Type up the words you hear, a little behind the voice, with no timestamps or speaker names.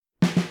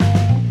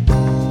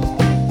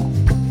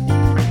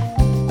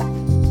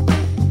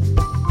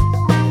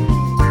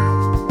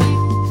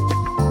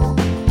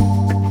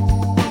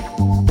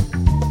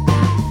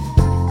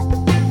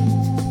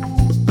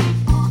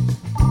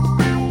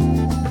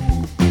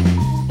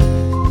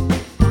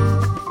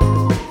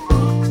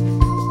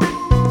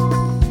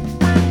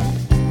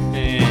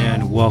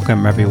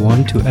welcome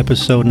everyone to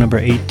episode number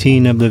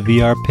 18 of the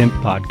VR Pimp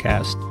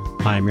Podcast.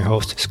 I'm your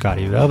host,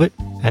 Scotty Velvet,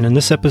 and in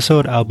this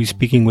episode I'll be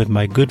speaking with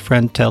my good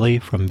friend Telly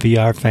from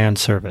VR Fan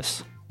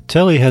Service.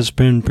 Telly has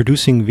been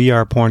producing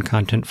VR porn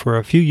content for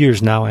a few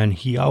years now, and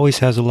he always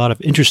has a lot of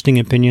interesting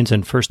opinions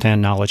and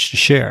first-hand knowledge to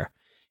share.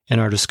 In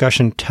our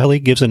discussion, Telly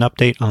gives an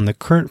update on the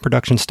current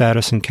production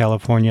status in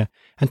California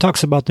and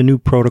talks about the new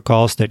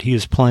protocols that he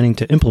is planning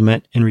to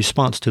implement in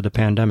response to the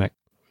pandemic.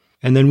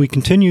 And then we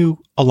continue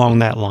along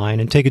that line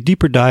and take a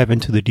deeper dive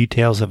into the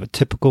details of a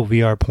typical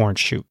VR porn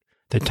shoot.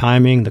 The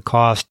timing, the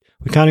cost,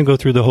 we kind of go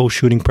through the whole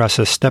shooting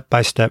process step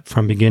by step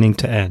from beginning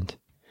to end.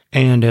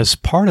 And as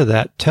part of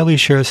that, Telly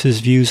shares his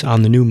views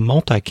on the new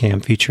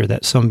multicam feature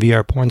that some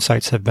VR porn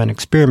sites have been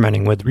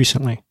experimenting with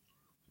recently.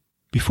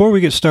 Before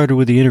we get started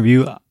with the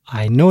interview,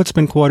 I know it's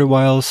been quite a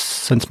while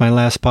since my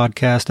last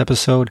podcast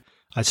episode.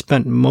 I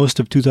spent most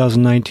of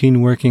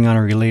 2019 working on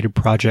a related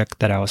project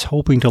that I was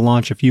hoping to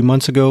launch a few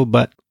months ago,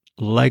 but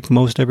like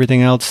most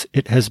everything else,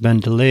 it has been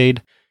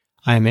delayed.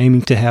 I am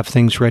aiming to have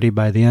things ready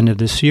by the end of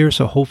this year,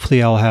 so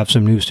hopefully I'll have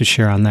some news to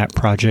share on that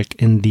project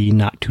in the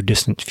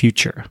not-too-distant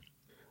future.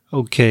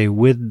 Okay,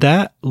 with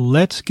that,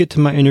 let's get to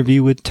my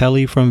interview with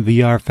Telly from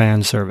VR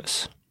Fan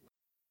Service.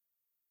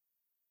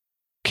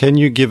 Can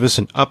you give us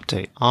an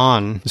update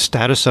on the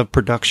status of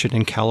production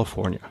in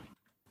California?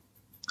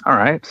 All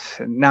right.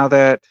 Now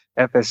that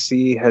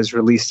FSC has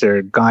released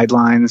their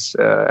guidelines,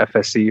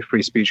 FSC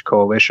Free Speech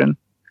Coalition,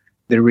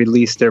 they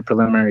released their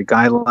preliminary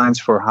guidelines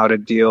for how to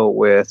deal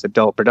with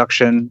adult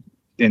production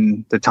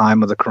in the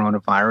time of the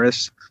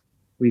coronavirus.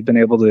 We've been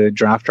able to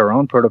draft our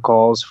own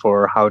protocols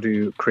for how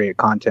to create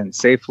content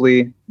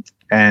safely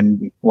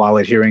and while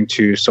adhering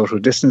to social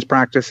distance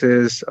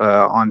practices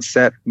on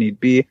set, need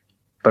be.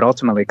 But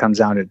ultimately, it comes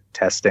down to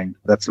testing.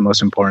 That's the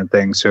most important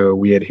thing. So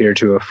we adhere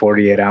to a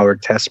 48-hour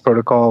test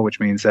protocol, which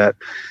means that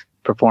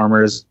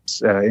performers,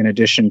 in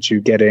addition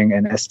to getting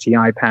an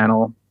STI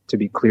panel to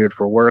be cleared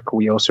for work,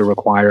 we also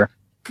require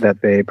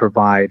that they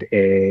provide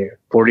a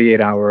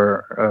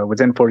 48-hour,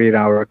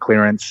 48-hour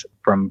clearance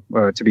from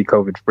to be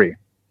COVID-free.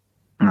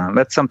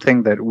 That's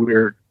something that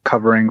we're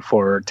covering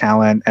for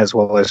talent as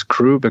well as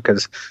crew,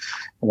 because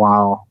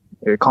while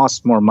it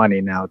costs more money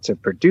now to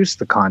produce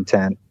the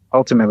content,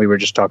 ultimately we're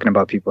just talking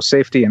about people's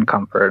safety and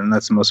comfort, and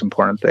that's the most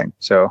important thing.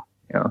 So,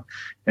 an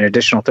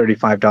additional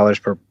 $35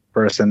 per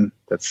person,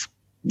 it's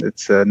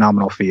a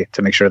nominal fee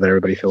to make sure that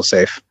everybody feels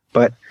safe.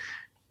 But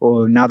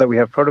now that we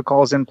have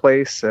protocols in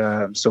place,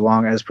 so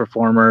long as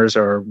performers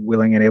are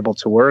willing and able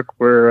to work,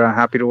 we're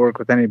happy to work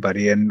with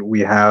anybody, and we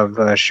have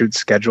shoots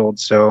scheduled.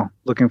 So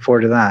looking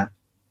forward to that.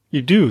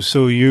 You do.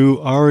 So you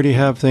already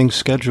have things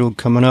scheduled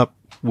coming up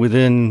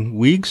within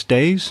weeks,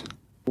 days?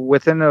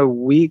 Within a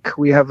week,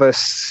 we have a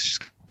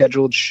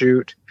scheduled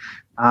shoot.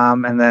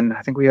 And then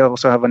I think we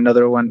also have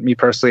another one. Me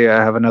personally,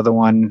 I have another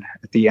one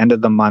at the end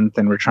of the month,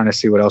 and we're trying to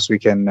see what else we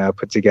can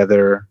put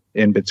together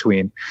in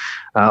between.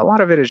 A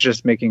lot of it is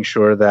just making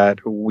sure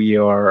that we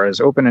are as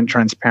open and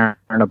transparent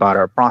about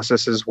our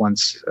processes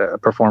once a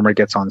performer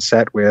gets on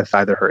set with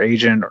either her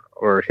agent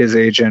or his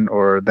agent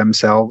or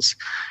themselves.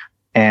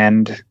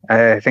 And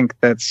I think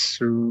that's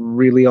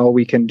really all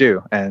we can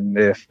do. And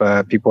if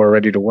people are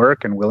ready to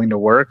work and willing to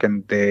work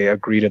and they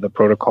agree to the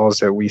protocols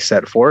that we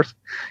set forth,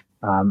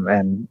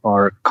 and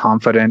are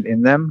confident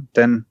in them,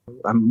 then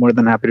I'm more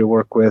than happy to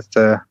work with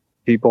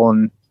people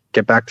and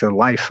get back to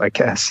life, I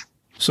guess.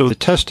 So the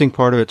testing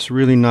part of it's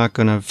really not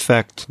going to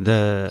affect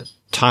the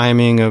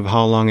timing of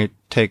how long it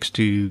takes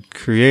to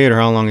create or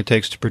how long it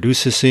takes to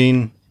produce a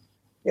scene?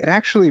 It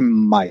actually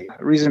might.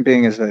 The reason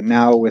being is that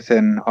now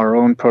within our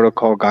own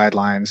protocol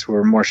guidelines,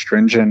 we're more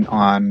stringent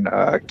on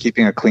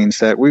keeping a clean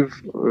set.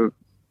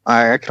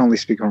 I can only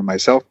speak for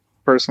myself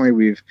personally.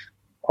 We've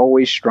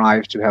always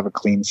strive to have a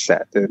clean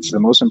set. It's the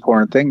most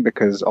important thing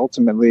because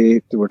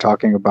ultimately we're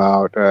talking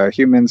about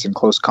humans in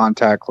close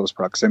contact, close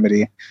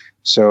proximity.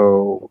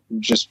 So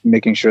just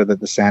making sure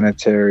that the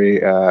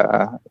sanitary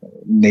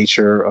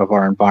nature of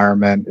our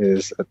environment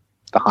is at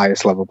the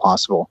highest level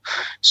possible.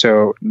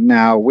 So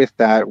now with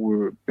that,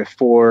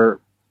 before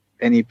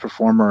any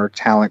performer or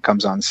talent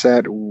comes on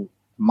set,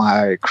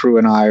 my crew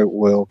and I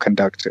will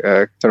conduct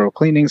thorough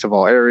cleanings of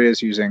all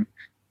areas using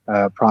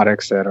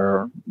products that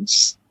are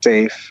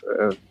safe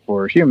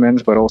for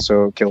humans, but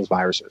also kills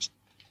viruses.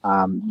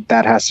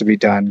 That has to be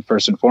done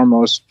first and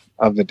foremost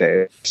of the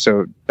day.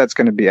 So that's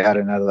going to be at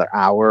another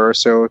hour or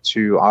so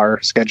to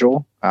our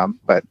schedule.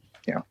 But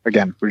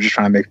again, we're just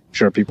trying to make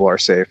sure people are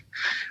safe.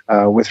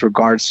 With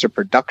regards to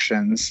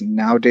productions,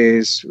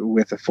 nowadays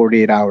with a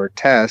 48-hour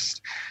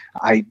test,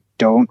 I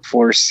don't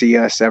foresee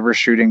us ever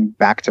shooting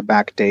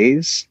back-to-back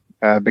days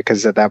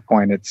because at that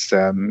point it's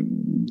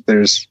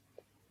there's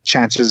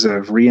chances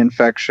of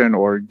reinfection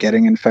or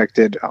getting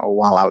infected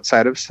while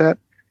outside of set.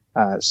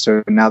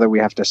 So now that we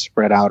have to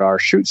spread out our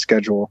shoot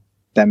schedule,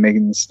 that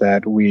means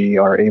that we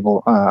are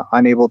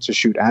unable to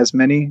shoot as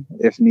many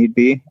if need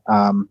be.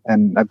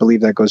 And I believe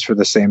that goes for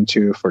the same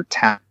too for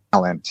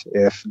talent.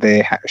 If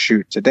they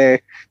shoot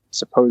today,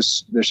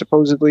 they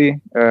supposedly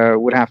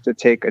would have to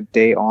take a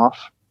day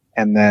off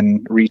and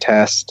then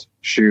retest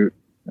shoot,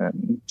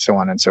 and so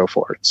on and so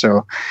forth.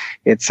 So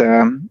it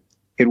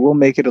will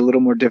make it a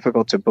little more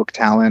difficult to book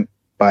talent,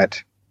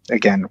 but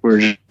again, we're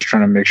just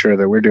trying to make sure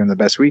that we're doing the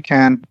best we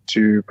can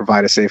to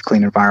provide a safe,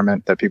 clean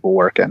environment that people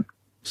work in.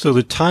 So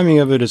the timing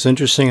of it is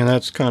interesting, and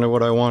that's kind of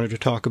what I wanted to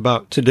talk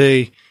about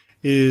today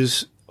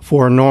is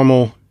for a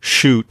normal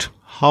shoot,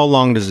 how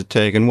long does it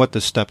take and what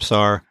the steps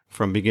are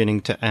from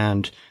beginning to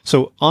end?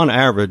 So on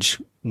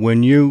average,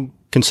 when you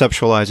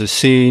conceptualize a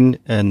scene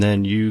and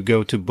then you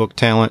go to book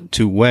talent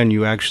to when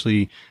you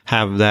actually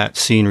have that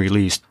scene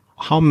released,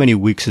 how many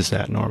weeks is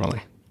that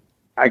normally?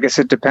 I guess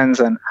it depends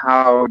on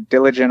how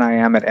diligent I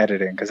am at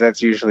editing, because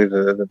that's usually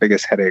the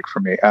biggest headache for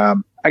me.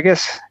 I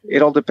guess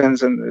it all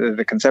depends on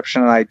the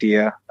conception of the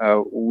idea.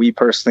 We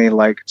personally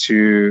like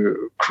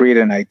to create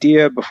an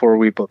idea before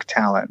we book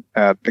talent,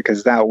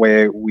 because that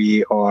way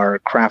we are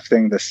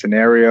crafting the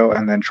scenario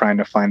and then trying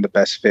to find the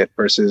best fit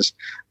versus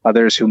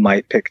others who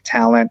might pick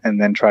talent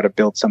and then try to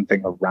build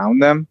something around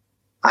them.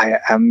 I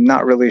am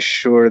not really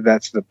sure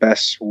that's the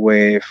best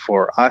way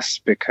for us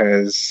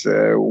because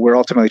we're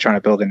ultimately trying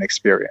to build an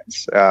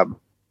experience.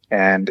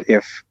 And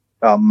if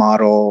a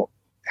model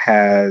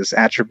has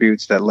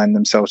attributes that lend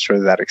themselves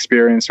to that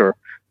experience or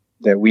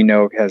that we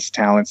know has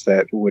talents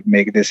that would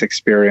make this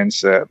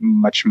experience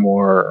much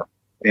more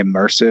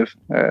immersive,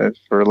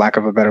 for lack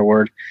of a better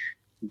word,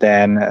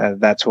 then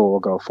that's what we'll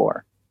go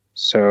for.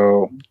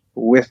 So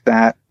with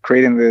that,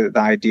 creating the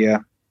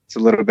idea, it's a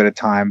little bit of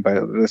time,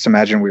 but let's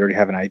imagine we already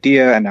have an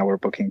idea and now we're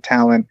booking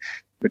talent.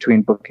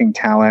 Between booking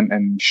talent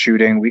and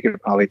shooting, we could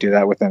probably do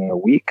that within a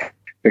week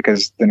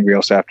because then we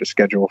also have to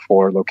schedule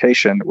for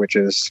location, which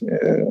is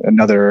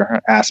another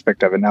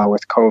aspect of it. Now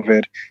with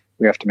COVID,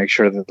 we have to make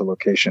sure that the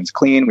location's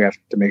clean. We have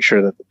to make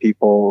sure that the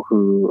people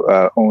who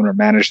own or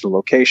manage the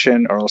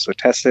location are also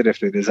tested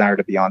if they desire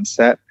to be on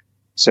set.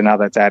 So now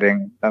that's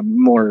adding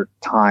more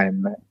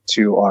time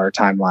to our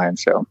timeline.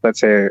 So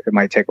let's say it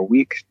might take a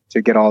week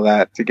to get all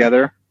that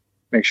together.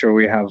 Make sure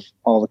we have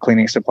all the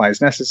cleaning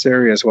supplies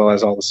necessary, as well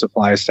as all the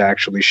supplies to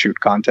actually shoot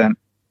content.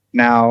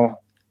 Now,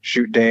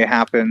 shoot day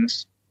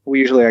happens. We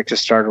usually like to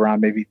start around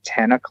maybe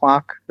 10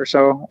 o'clock or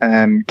so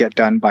and get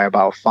done by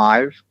about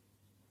 5.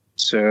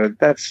 So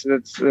that's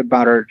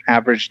about our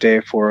average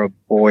day for a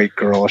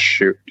boy-girl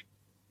shoot.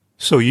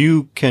 So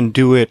you can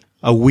do it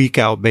a week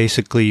out,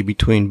 basically,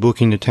 between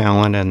booking the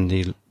talent and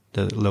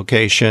the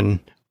location.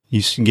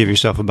 You give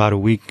yourself about a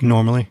week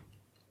normally?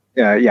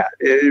 Yeah.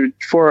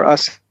 For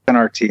us, and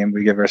our team,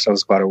 we give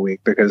ourselves about a week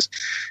because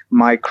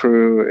my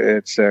crew,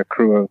 it's a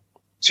crew of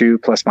 2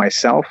 plus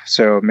myself.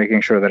 So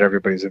making sure that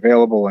everybody's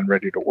available and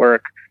ready to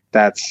work,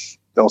 that's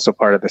also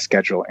part of the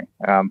scheduling.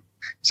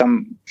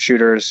 Some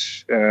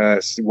shooters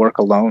work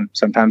alone.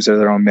 Sometimes they're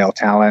their own male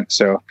talent.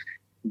 So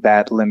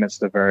that limits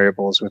the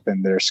variables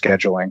within their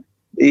scheduling.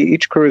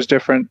 Each crew is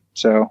different.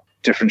 So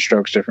different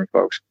strokes, different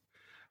folks.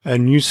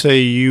 And you say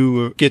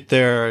you get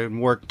there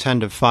and work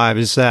 10 to 5.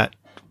 Is that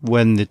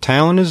when the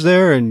talent is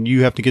there and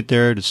you have to get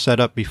there to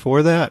set up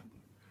before that?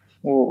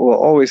 We'll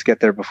always get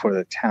there before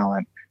the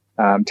talent.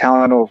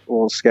 Talent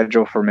will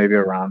schedule for maybe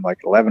around like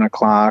 11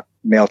 o'clock.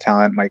 Male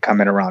talent might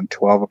come in around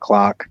 12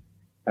 o'clock.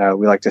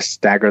 We like to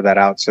stagger that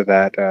out so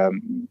that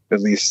at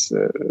least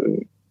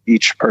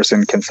each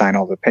person can sign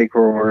all the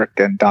paperwork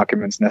and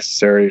documents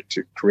necessary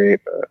to create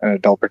an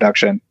adult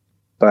production.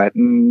 But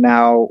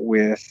now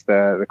with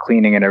the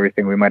cleaning and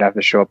everything, we might have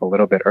to show up a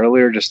little bit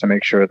earlier just to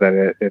make sure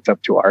that it's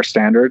up to our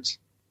standards.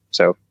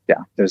 So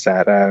yeah, there's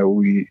that.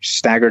 We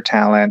stagger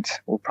talent.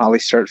 We'll probably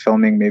start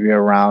filming maybe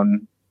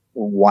around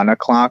 1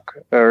 o'clock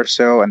or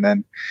so. And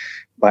then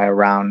by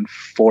around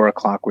 4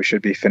 o'clock, we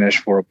should be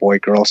finished for a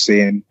boy-girl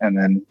scene. And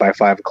then by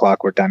 5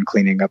 o'clock, we're done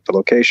cleaning up the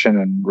location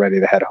and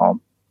ready to head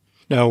home.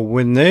 Now,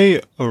 when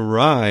they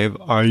arrive,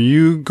 are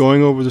you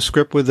going over the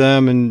script with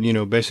them and,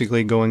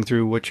 basically going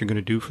through what you're going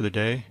to do for the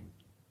day?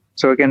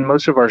 So again,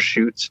 most of our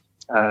shoots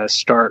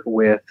start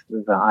with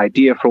the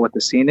idea for what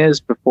the scene is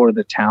before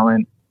the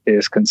talent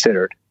is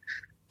considered.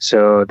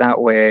 So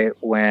that way,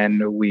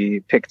 when we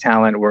pick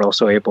talent, we're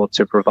also able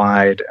to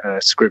provide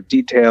script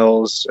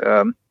details,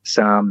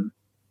 some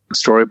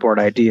storyboard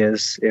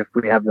ideas if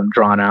we have them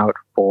drawn out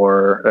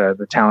for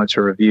the talent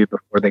to review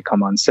before they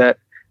come on set.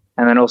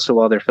 And then also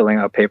while they're filling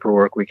out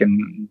paperwork, we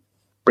can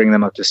bring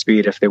them up to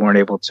speed if they weren't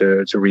able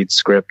to read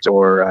script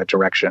or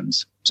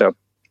directions. So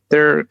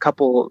there are a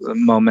couple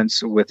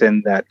moments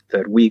within that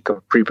week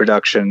of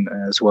pre-production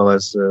as well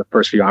as the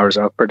first few hours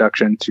of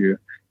production to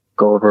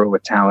go over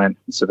with talent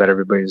so that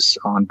everybody's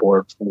on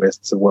board with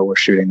what we're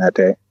shooting that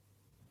day.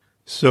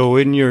 So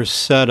in your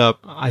setup,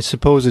 I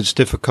suppose it's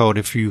difficult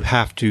if you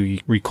have to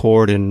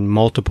record in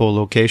multiple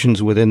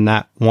locations within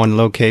that one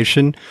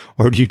location,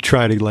 or do you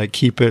try to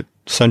keep it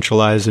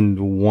centralized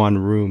in one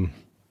room?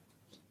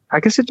 I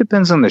guess it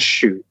depends on the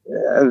shoot.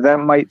 That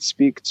might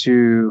speak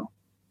to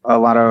a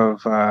lot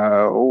of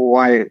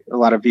why a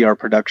lot of VR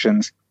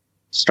productions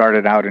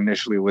started out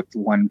initially with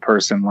one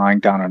person lying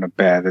down on a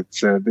bed.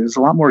 It's there's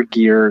a lot more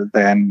gear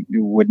than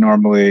would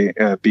normally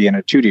be in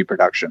a 2D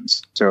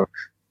productions. So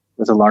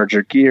with a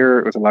larger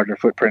gear, with a larger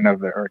footprint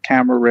of our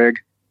camera rig,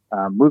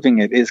 moving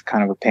it is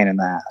kind of a pain in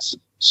the ass.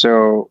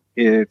 So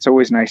it's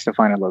always nice to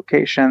find a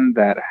location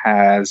that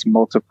has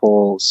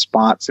multiple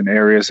spots and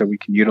areas that we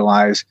can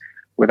utilize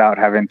without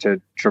having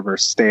to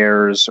traverse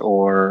stairs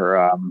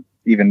or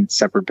even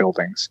separate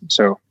buildings.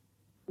 So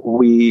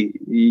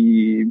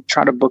we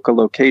try to book a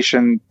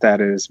location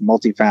that is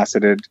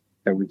multifaceted,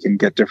 that we can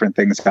get different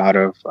things out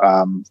of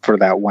for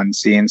that one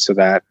scene, so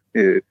that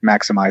it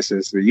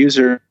maximizes the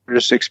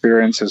user's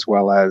experience as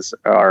well as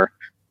how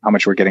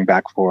much we're getting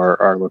back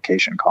for our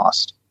location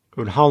cost.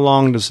 But how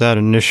long does that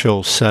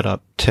initial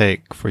setup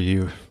take for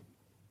you?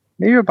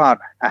 Maybe about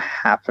a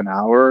half an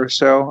hour or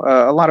so.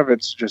 A lot of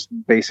it's just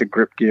basic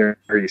grip gear.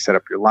 You set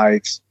up your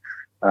lights,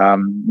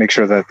 make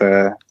sure that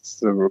the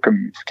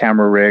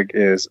camera rig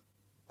is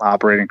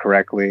operating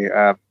correctly.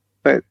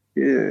 But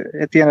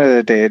at the end of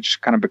the day, it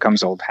just kind of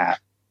becomes old hat.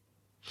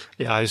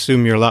 Yeah, I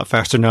assume you're a lot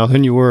faster now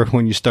than you were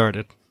when you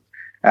started.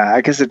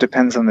 I guess it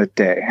depends on the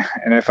day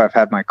and if I've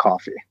had my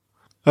coffee.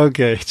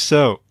 Okay,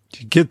 so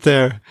you get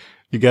there,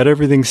 you got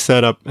everything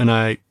set up, and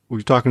we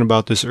were talking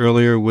about this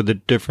earlier with the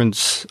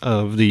difference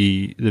of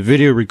the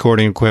video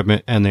recording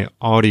equipment and the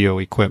audio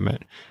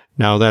equipment.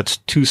 Now, that's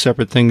two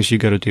separate things you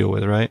got to deal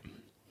with, right?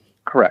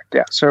 Correct,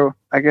 yeah. So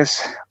I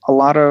guess a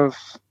lot of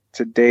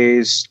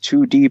today's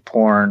 2D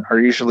porn are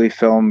usually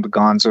filmed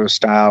Gonzo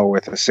style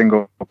with a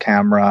single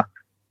camera,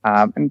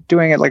 and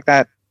doing it like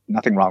that,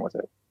 nothing wrong with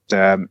it.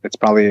 It's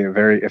probably a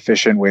very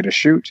efficient way to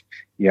shoot.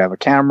 You have a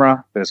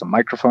camera, there's a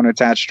microphone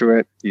attached to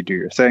it, you do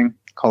your thing,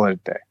 call it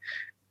a day.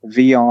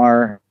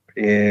 VR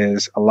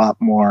is a lot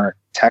more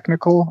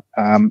technical.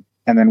 And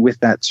then with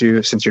that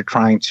too, since you're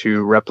trying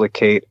to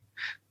replicate,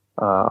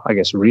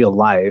 real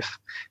life,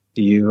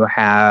 you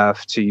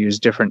have to use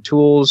different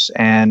tools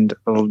and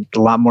a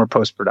lot more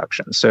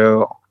post-production.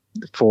 So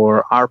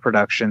for our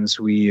productions,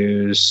 we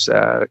use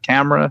a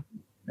camera.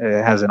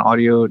 It has an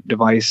audio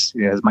device.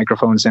 It has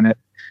microphones in it.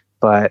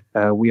 But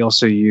we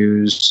also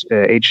use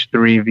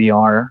H3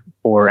 VR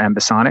for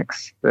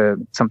ambisonics,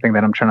 something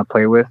that I'm trying to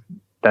play with.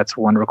 That's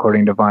one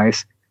recording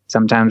device.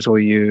 Sometimes we'll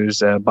use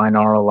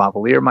binaural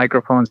lavalier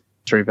microphones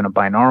or even a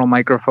binaural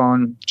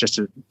microphone just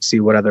to see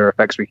what other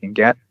effects we can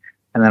get.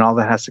 And then all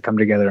that has to come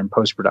together in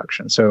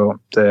post-production. So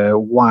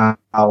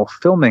while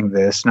filming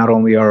this, not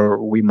only are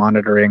we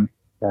monitoring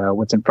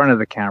what's in front of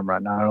the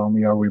camera, not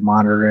only are we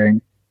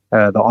monitoring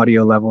the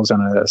audio levels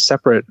on a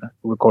separate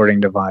recording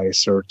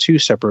device or two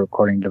separate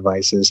recording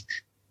devices.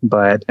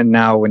 And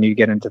now when you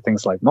get into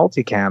things like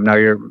multicam, now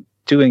you're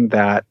doing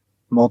that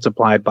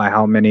multiplied by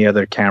how many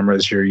other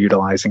cameras you're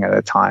utilizing at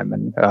a time.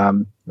 And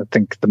I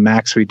think the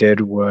max we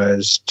did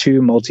was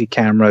 2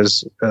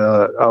 multi-cameras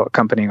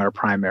accompanying our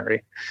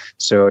primary.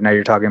 So now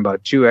you're talking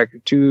about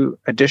two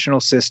additional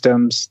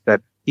systems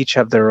that each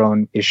have their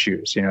own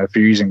issues. You know, if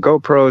you're using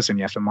GoPros and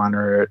you have to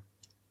monitor it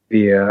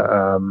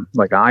via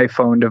like an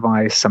iPhone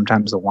device,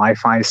 sometimes the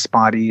Wi-Fi is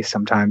spotty,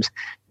 sometimes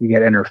you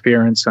get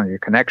interference on your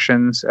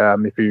connections.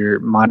 If you're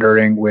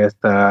monitoring with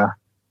a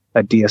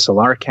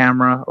DSLR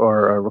camera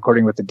or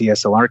recording with a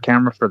DSLR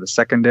camera for the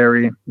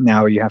secondary,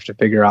 now you have to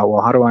figure out,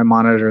 well, how do I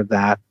monitor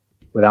that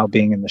without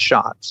being in the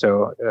shot?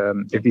 So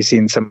if you've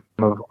seen some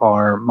of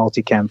our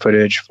multicam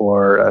footage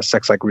for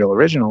Sex Like Real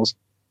Originals,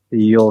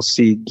 you'll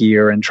see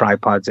gear and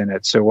tripods in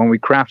it. So when we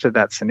crafted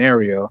that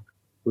scenario,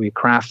 we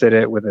crafted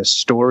it with a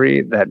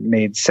story that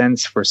made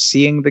sense for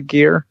seeing the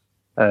gear.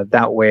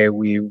 That way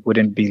we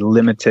wouldn't be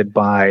limited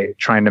by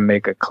trying to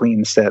make a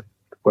clean set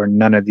where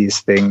none of these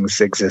things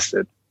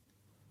existed.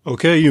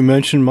 Okay, you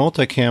mentioned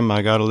multicam.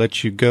 I got to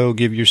let you go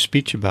give your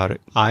speech about it.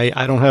 I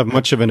don't have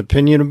much of an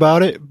opinion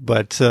about it,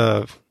 but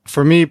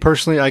for me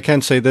personally, I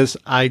can say this.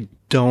 I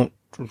don't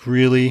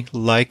really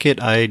like it.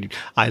 I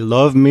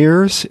love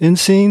mirrors in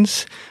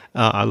scenes.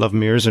 I love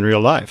mirrors in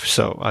real life,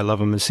 so I love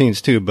them in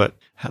scenes too. But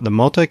the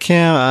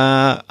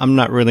multicam, I'm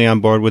not really on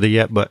board with it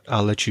yet, but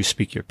I'll let you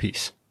speak your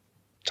piece.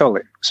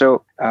 Totally.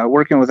 So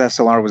working with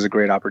SLR was a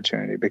great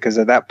opportunity because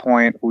at that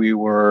point we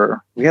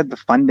had the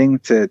funding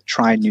to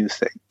try new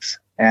things.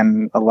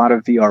 And a lot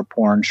of VR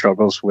porn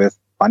struggles with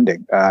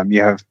funding.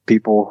 You have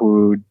people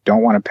who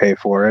don't want to pay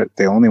for it.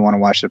 They only want to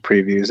watch the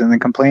previews and then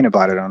complain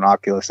about it on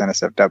Oculus and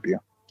NSFW.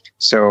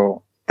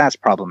 So that's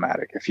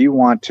problematic. If you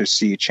want to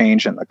see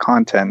change in the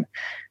content,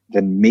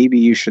 then maybe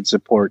you should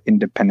support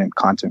independent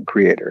content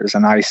creators.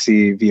 And I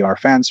see VR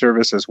fan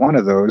service as one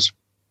of those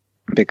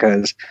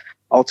because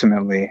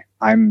ultimately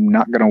I'm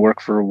not going to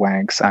work for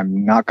Wanks.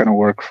 I'm not going to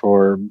work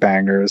for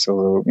Bangers,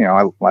 although, you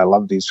know, I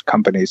love these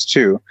companies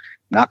too.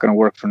 Not going to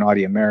work for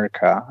Naughty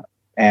America.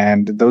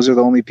 And those are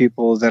the only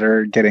people that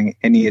are getting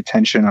any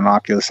attention on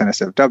Oculus and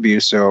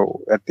NSFW.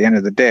 So at the end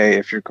of the day,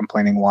 if you're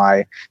complaining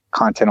why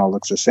content all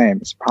looks the same,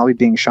 it's probably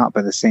being shot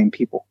by the same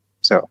people.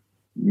 So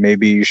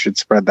maybe you should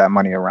spread that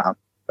money around.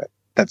 But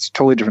that's a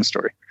totally different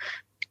story.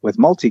 With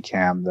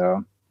multicam,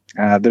 though,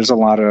 there's a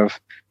lot of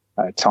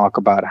talk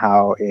about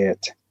how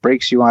it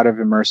breaks you out of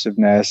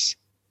immersiveness.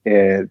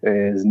 It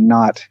is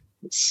not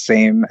the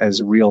same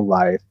as real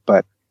life,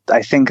 but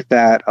I think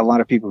that a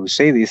lot of people who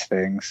say these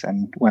things,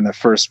 and when the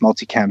first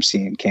multicam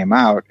scene came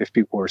out, if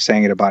people were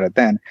saying it about it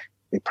then,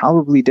 they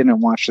probably didn't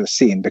watch the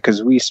scene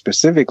because we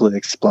specifically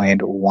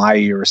explained why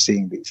you're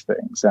seeing these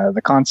things.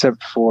 The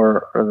concept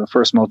for the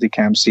first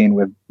multicam scene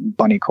with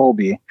Bunny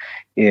Colby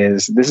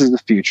is this is the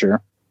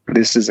future.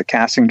 This is a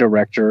casting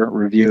director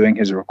reviewing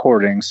his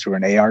recordings through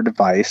an AR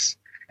device.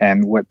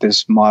 And what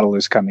this model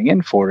is coming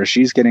in for is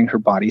she's getting her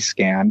body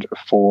scanned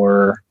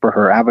for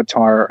her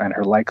avatar and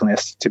her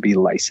likeness to be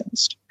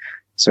licensed.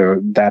 So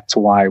that's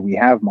why we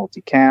have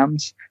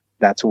multicams.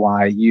 That's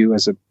why you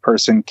as a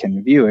person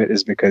can view it,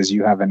 is because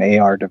you have an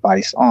AR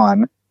device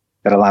on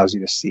that allows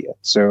you to see it.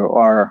 So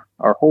our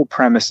whole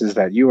premise is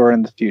that you are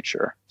in the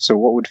future. So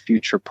what would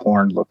future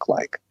porn look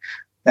like?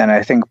 And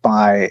I think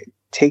by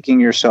taking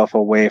yourself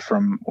away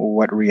from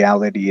what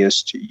reality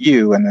is to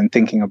you and then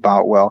thinking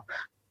about, well,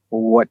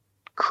 what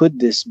could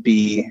this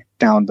be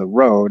down the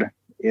road?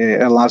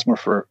 It allows more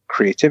for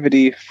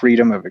creativity,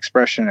 freedom of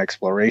expression,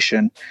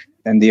 exploration,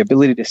 and the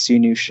ability to see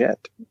new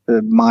shit.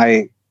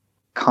 My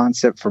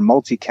concept for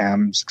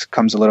multicams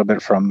comes a little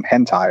bit from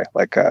hentai,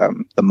 like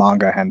the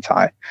manga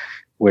hentai,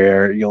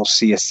 where you'll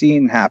see a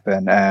scene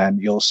happen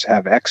and you'll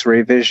have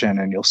X-ray vision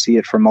and you'll see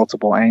it from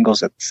multiple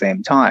angles at the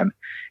same time.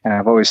 And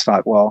I've always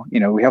thought, well,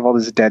 we have all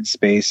this dead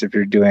space if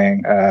you're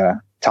doing a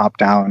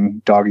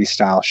top-down doggy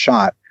style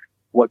shot.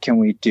 What can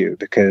we do?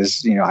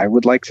 Because, I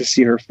would like to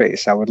see her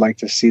face. I would like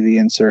to see the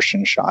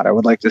insertion shot. I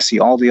would like to see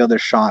all the other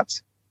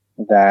shots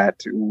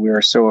that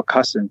we're so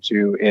accustomed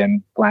to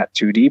in flat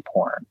 2D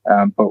porn.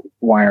 But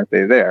why aren't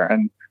they there?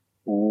 And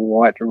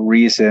what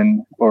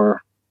reason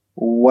or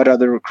what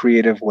other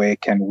creative way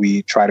can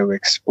we try to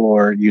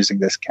explore using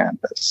this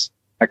canvas?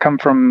 I come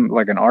from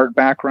like an art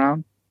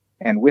background.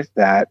 And with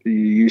that,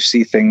 you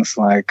see things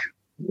like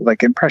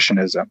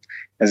Impressionism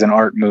as an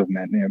art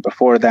movement.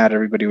 Before that,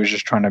 everybody was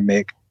just trying to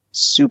make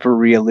super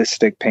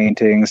realistic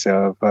paintings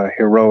of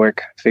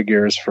heroic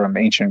figures from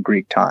ancient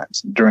Greek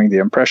times. During the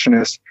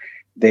Impressionists,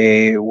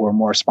 they were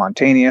more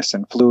spontaneous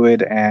and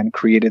fluid and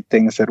created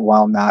things that,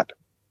 while not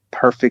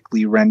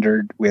perfectly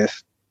rendered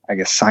with, I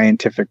guess,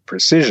 scientific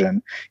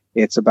precision,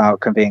 it's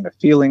about conveying a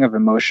feeling of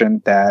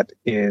emotion that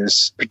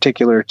is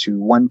particular to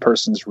one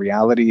person's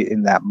reality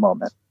in that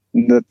moment.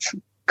 That's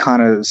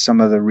kind of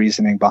some of the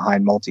reasoning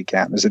behind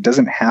multicam, is it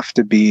doesn't have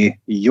to be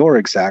your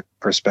exact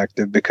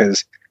perspective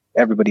because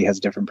everybody has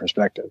different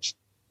perspectives.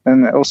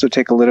 And I also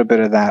take a little bit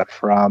of that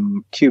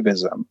from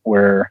Cubism,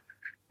 where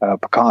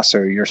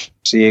Picasso, you're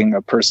seeing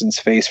a person's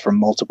face from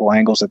multiple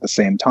angles at the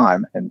same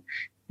time. And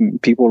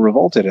people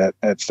revolted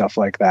at stuff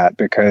like that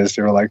because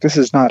they were like, this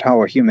is not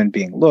how a human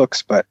being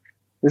looks, but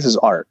this is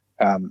art.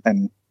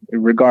 And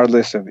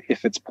regardless of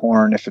if it's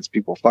porn, if it's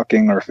people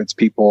fucking, or if it's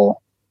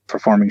people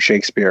performing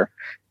Shakespeare,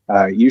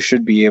 you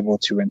should be able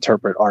to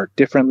interpret art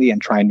differently and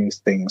try new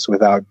things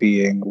without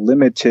being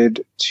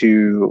limited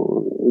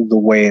to the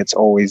way it's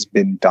always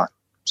been done.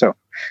 So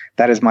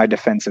that is my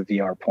defense of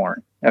VR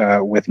porn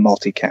with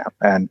multicam.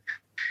 And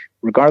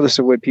regardless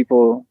of what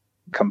people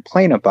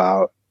complain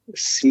about,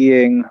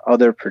 seeing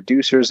other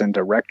producers and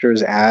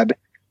directors add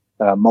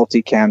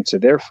multicam to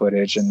their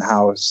footage and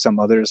how some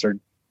others are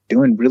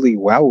doing really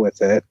well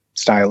with it,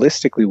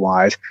 stylistically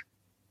wise,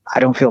 I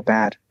don't feel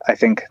bad. I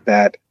think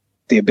that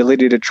the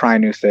ability to try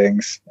new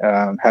things,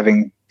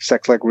 having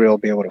Sex Like Real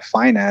be able to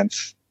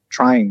finance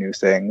trying new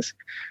things,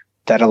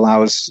 that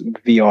allows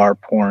VR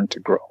porn to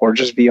grow, or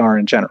just VR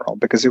in general.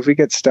 Because if we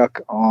get stuck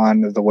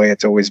on the way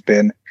it's always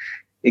been,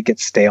 it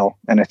gets stale.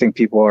 And I think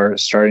people are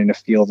starting to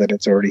feel that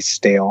it's already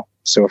stale.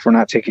 So if we're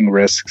not taking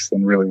risks,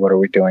 then really what are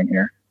we doing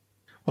here?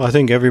 Well, I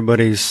think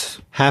everybody's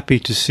happy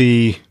to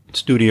see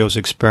studios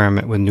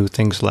experiment with new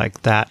things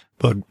like that.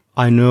 But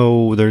I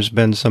know there's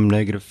been some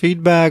negative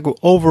feedback.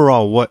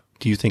 Overall, what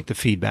do you think the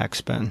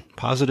feedback's been?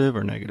 Positive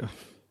or negative?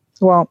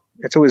 Well,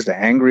 it's always the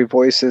angry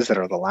voices that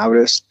are the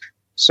loudest.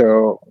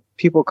 So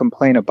people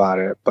complain about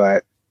it,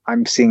 but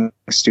I'm seeing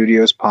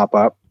studios pop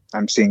up.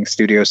 I'm seeing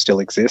studios still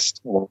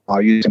exist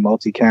while using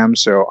multicam.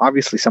 So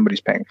obviously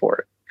somebody's paying for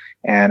it.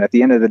 And at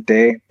the end of the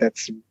day,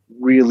 that's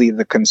really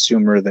the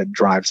consumer that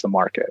drives the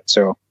market.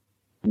 So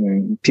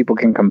people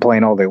can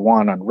complain all they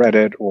want on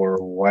Reddit or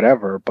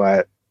whatever,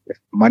 but if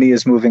money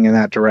is moving in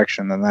that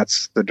direction, then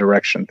that's the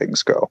direction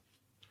things go.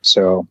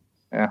 So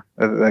yeah,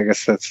 I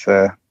guess that's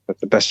the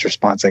best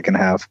response I can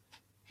have.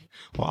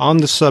 Well, on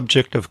the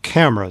subject of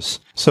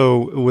cameras,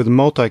 so with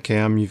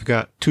multicam, you've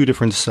got two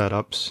different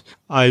setups.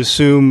 I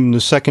assume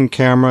the second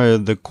camera,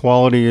 the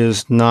quality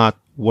is not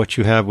what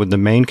you have with the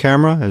main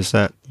camera. Is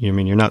that,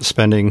 you're not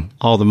spending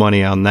all the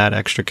money on that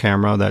extra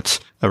camera that's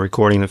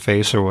recording the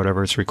face or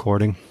whatever it's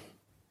recording?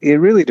 It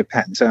really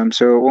depends.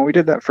 So when we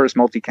did that first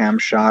multicam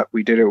shot,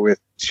 we did it with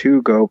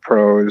two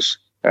GoPros,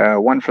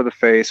 one for the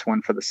face,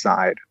 one for the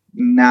side.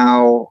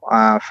 Now,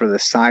 for the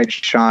side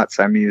shots,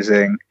 I'm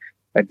using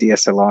a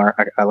DSLR.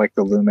 I like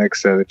the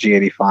Lumix, the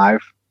G85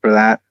 for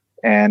that.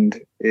 And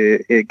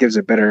it gives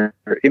a better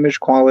image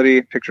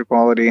quality, picture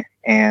quality.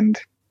 And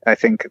I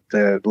think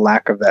the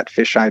lack of that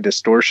fisheye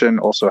distortion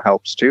also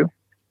helps too.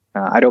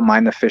 I don't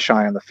mind the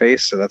fisheye on the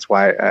face, so that's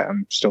why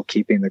I'm still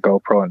keeping the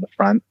GoPro in the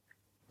front.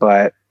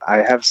 But I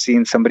have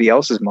seen somebody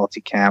else's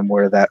multicam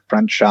where that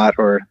front shot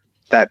or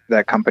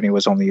that company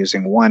was only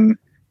using one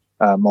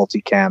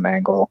multicam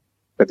angle,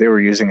 but they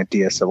were using a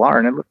DSLR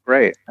and it looked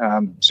great.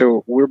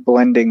 So we're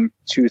blending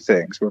two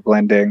things. We're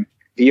blending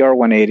VR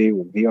 180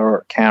 with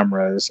VR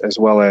cameras as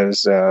well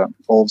as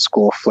old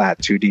school flat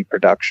 2D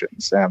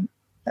productions.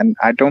 And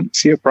I don't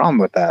see a problem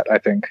with that. I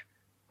think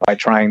by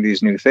trying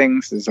these new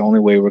things is the only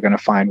way we're going to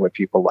find what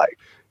people like.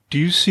 Do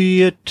you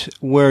see it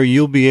where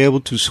you'll be able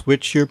to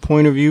switch your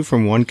point of view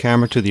from one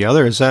camera to the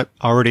other? Is that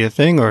already a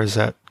thing or is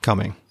that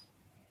coming?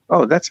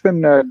 Oh, that's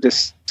been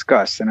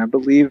discussed. And I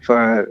believe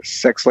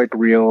Sex Like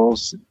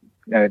Reels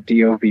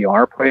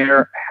DOVR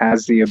player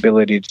has the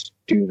ability to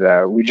do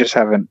that. We just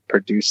haven't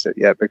produced it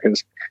yet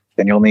because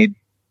then you'll need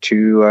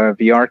two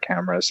VR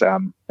cameras.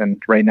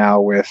 And right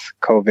now with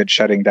COVID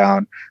shutting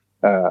down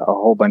a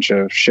whole bunch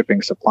of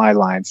shipping supply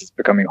lines, it's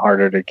becoming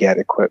harder to get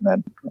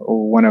equipment.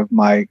 One of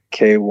my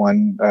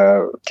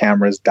K1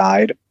 cameras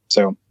died.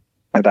 So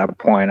at that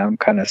point, I'm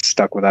kind of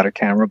stuck without a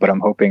camera, but I'm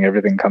hoping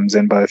everything comes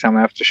in by the time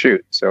I have to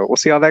shoot. So we'll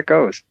see how that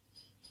goes.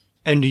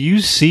 And do you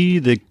see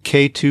the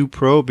K2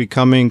 Pro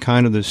becoming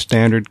kind of the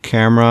standard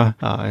camera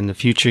in the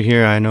future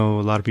here? I know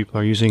a lot of people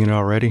are using it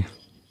already.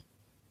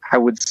 I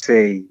would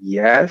say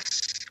yes,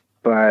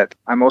 but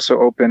I'm also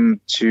open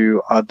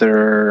to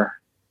other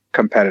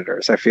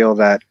competitors. I feel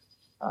that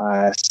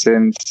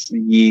since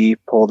Yi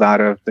pulled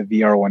out of the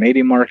VR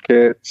 180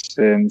 market,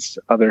 since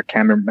other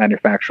camera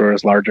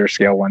manufacturers, larger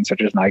scale ones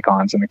such as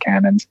Nikons and the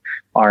Canons,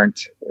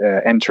 aren't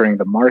entering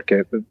the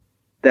market,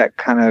 that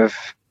kind of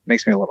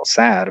makes me a little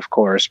sad, of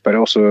course, but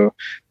also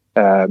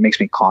makes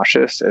me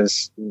cautious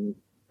as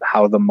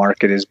how the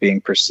market is being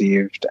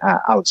perceived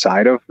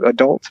outside of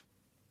adult.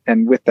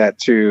 And with that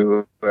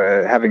too,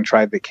 having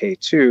tried the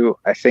K2,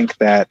 I think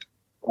that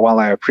while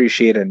I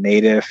appreciate a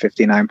native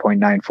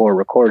 59.94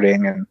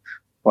 recording, and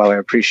while I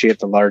appreciate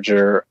the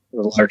larger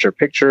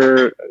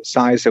picture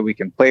size that we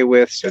can play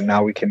with, so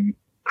now we can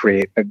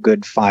create a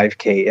good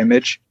 5K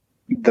image,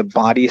 the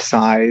body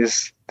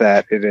size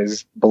that it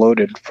is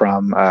bloated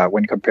from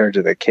when compared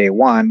to the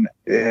K1,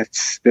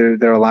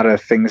 there are a lot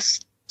of things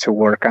to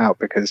work out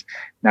because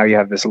now you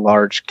have this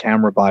large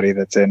camera body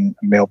that's in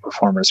a male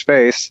performer's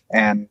face,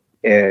 and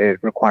it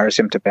requires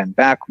him to bend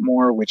back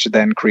more, which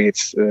then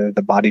creates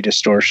the body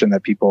distortion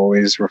that people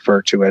always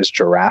refer to as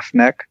giraffe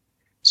neck.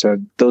 So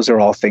those are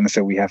all things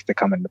that we have to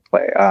come into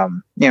play.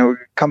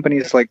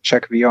 Companies like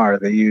Check VR,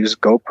 they use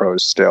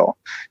GoPros still.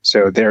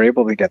 So they're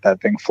able to get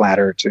that thing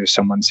flatter to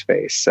someone's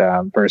face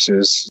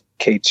versus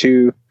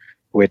K2,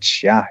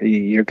 which,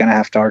 you're going to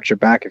have to arch your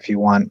back if you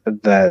want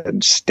the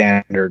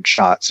standard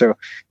shot. So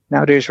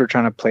nowadays we're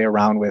trying to play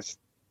around with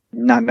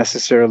not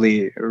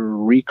necessarily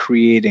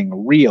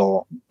recreating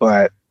real,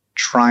 but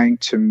trying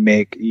to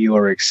make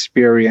your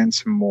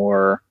experience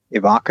more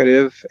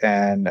evocative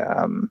and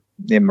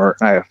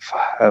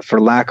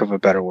for lack of a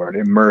better word,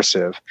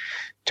 immersive,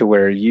 to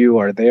where you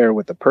are there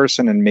with the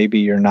person and maybe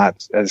you're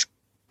not as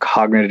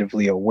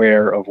cognitively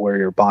aware of where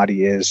your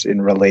body is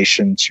in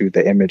relation to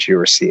the image you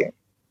are seeing.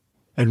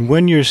 And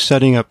when you're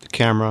setting up the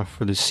camera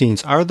for the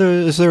scenes,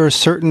 is there a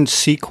certain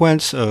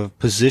sequence of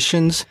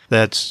positions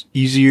that's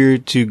easier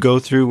to go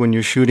through when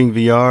you're shooting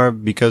VR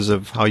because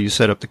of how you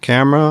set up the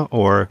camera,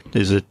 or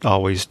is it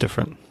always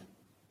different?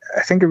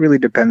 I think it really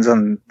depends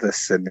on the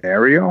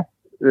scenario.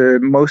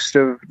 Most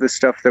of the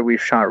stuff that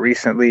we've shot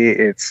recently,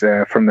 it's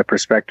from the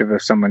perspective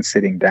of someone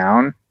sitting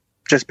down,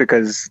 just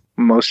because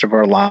most of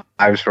our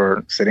lives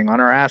were sitting on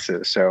our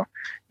asses. So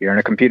you're in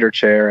a computer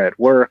chair at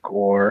work,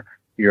 or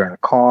you're in a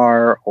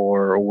car,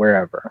 or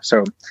wherever.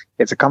 So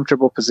it's a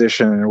comfortable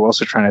position. And we're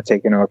also trying to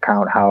take into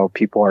account how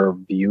people are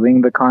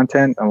viewing the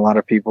content. A lot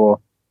of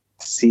people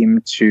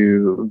seem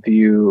to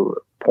view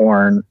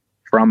porn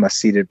from a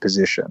seated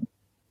position,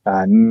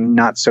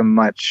 not so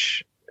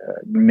much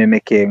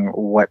mimicking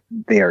what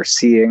they are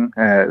seeing.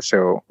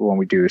 So when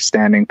we do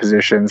standing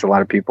positions, a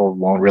lot of people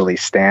won't really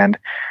stand.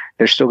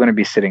 They're still going to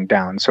be sitting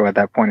down. So at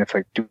that point, it's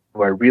like, do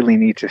I really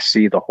need to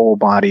see the whole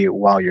body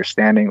while you're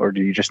standing, or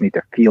do you just need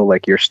to feel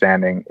like you're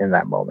standing in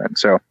that moment?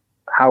 So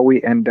how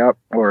we end up,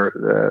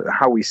 or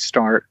how we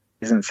start,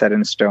 isn't set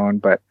in stone,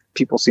 but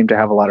people seem to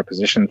have a lot of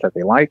positions that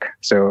they like.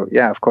 So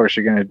yeah, of course,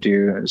 you're going to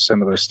do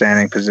some of those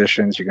standing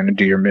positions. You're going to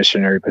do your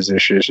missionary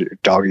positions, your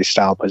doggy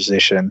style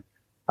position,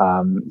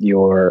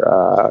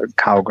 your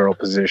cowgirl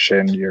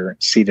position, your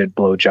seated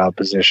blowjob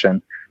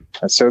position.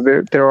 So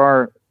there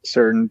are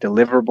certain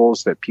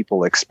deliverables that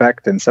people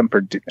expect, and some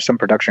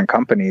production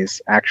companies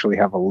actually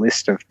have a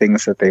list of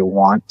things that they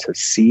want to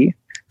see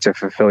to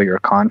fulfill your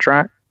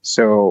contract.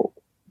 So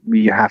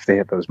you have to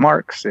hit those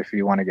marks if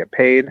you want to get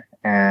paid,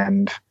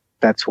 and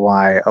that's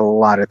why a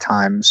lot of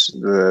times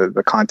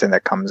the content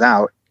that comes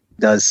out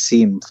does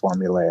seem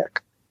formulaic.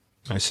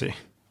 I see.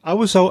 I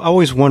was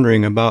always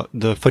wondering about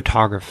the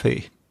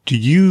photography. Do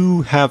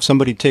you have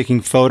somebody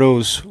taking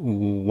photos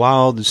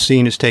while the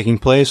scene is taking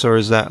place, or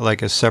is that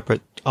like a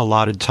separate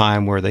allotted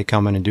time where they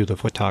come in and do the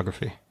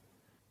photography?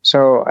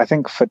 So I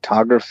think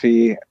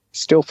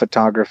still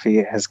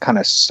photography has kind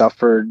of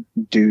suffered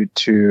due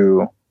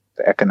to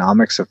the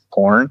economics of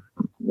porn,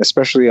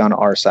 especially on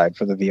our side,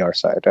 for the VR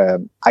side.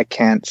 I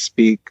can't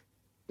speak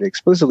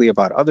explicitly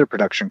about other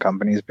production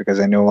companies because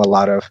I know a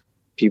lot of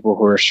people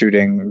who are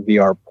shooting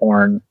VR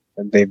porn.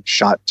 They've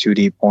shot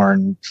 2D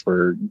porn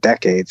for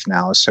decades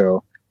now,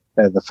 so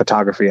the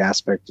photography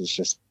aspect is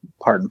just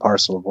part and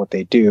parcel of what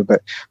they do.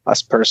 But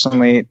us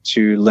personally,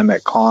 to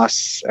limit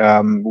costs,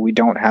 we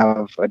don't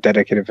have a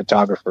dedicated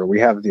photographer. We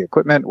have the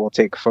equipment, we'll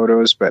take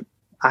photos, but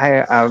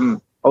I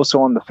am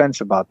also on the fence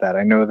about that.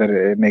 I know that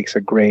it makes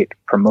a great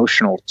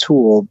promotional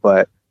tool,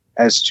 but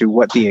as to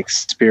what the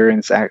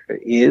experience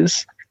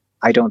is,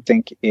 I don't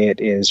think it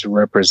is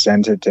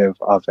representative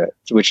of it,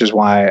 which is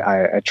why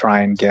I try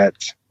and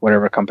get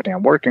whatever company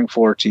I'm working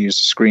for to use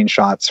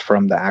screenshots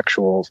from the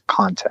actual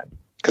content.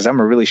 Because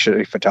I'm a really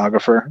shitty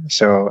photographer,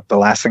 so the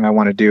last thing I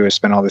want to do is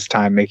spend all this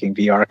time making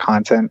VR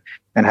content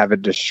and have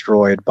it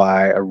destroyed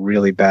by a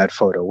really bad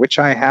photo, which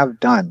I have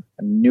done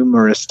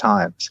numerous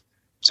times.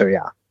 So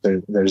yeah,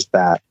 there's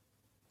that.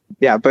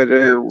 Yeah, but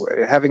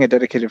having a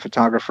dedicated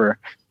photographer,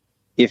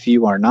 if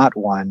you are not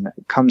one,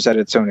 comes at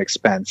its own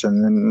expense.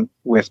 And then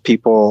with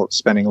people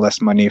spending less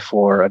money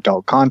for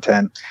adult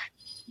content,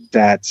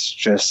 that's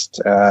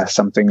just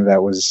something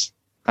that was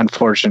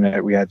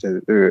unfortunate.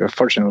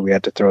 Fortunately, we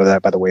had to throw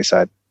that by the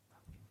wayside.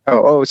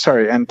 Oh,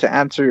 sorry. And to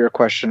answer your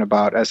question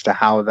about as to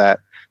how that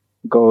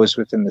goes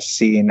within the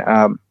scene,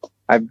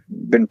 I've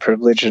been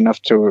privileged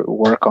enough to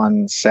work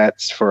on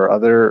sets for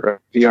other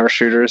VR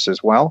shooters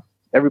as well.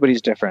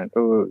 Everybody's different.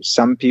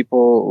 Some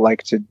people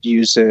like to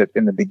use it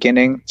in the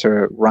beginning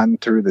to run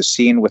through the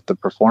scene with the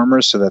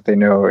performers so that they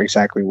know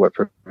exactly what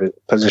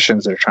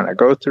positions they're trying to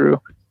go through,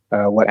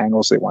 what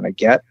angles they want to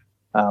get.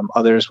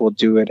 Others will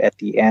do it at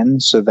the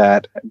end so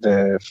that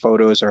the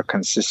photos are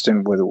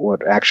consistent with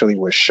what actually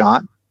was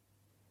shot.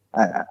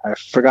 I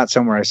forgot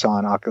somewhere I saw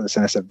on Oculus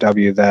and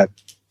SFW that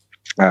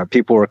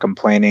people were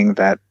complaining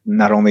that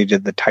not only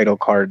did the title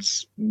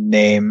card's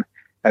name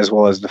as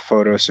well as the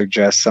photo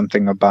suggest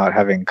something about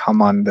having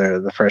come on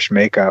the fresh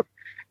makeup,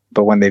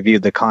 but when they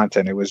viewed the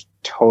content, it was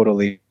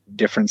totally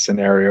different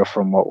scenario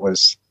from what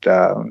was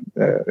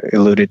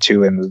alluded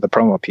to in the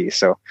promo piece.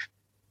 So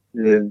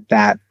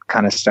that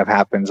kind of stuff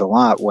happens a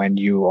lot when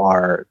you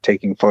are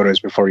taking photos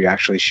before you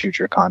actually shoot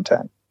your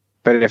content.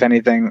 But if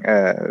anything,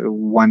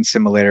 one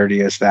similarity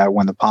is that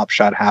when the pop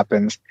shot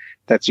happens,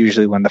 that's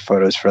usually when the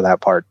photos for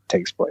that part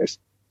takes place.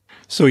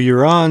 So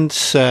you're on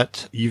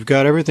set, you've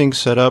got everything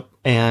set up,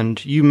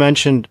 and you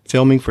mentioned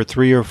filming for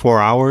 3 or 4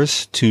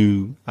 hours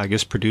to, I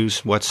guess,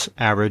 produce what's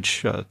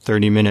average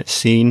 30-minute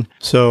scene.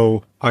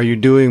 So are you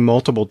doing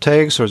multiple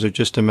takes, or is it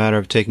just a matter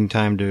of taking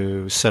time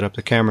to set up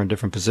the camera in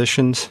different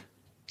positions?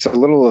 It's a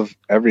little of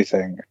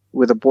everything.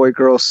 With a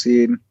boy-girl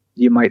scene,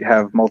 you might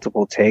have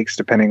multiple takes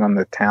depending on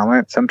the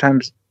talent.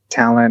 Sometimes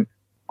talent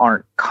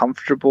aren't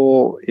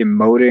comfortable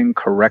emoting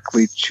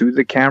correctly to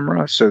the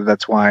camera, so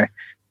that's why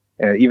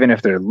even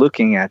if they're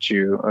looking at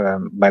you,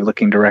 by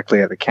looking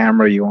directly at the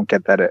camera, you won't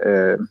get that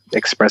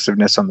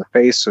expressiveness on the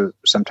face. So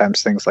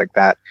sometimes things like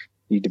that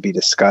need to be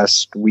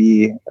discussed.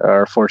 We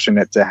are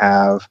fortunate to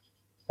have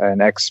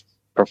an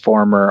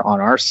ex-performer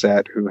on our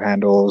set who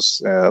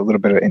handles a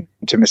little bit of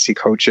intimacy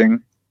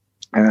coaching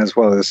and as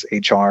well as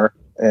HR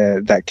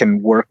that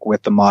can work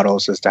with the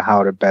models as to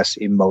how to best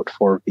emote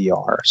for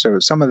VR. So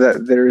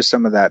there is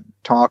some of that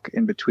talk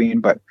in between,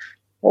 but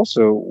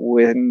also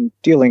when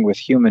dealing with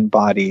human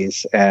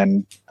bodies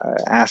and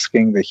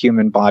asking the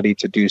human body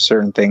to do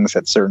certain things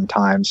at certain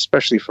times,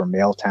 especially for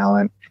male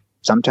talent,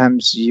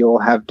 sometimes you'll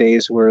have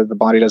days where the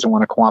body doesn't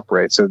want to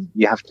cooperate. So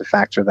you have to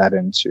factor that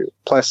in too.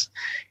 Plus,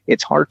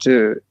 it's hard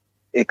to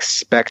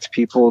expect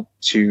people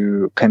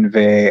to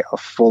convey a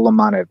full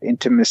amount of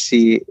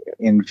intimacy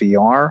in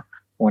VR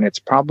when it's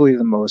probably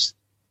the most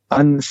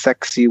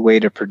unsexy way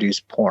to produce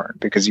porn,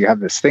 because you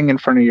have this thing in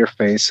front of your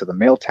face, so the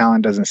male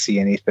talent doesn't see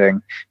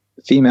anything.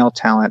 The female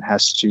talent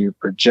has to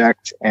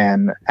project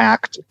and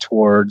act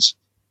towards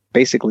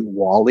basically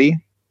WALL-E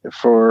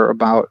for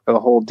about a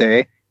whole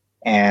day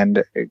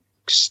and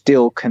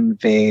still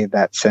convey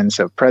that sense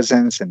of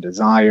presence and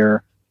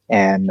desire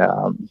and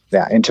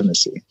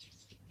intimacy.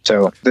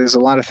 So there's a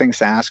lot of things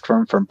to ask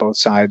from both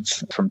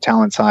sides, from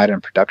talent side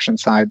and production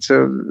side.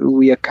 So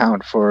we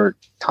account for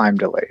time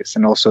delays.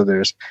 And also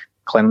there's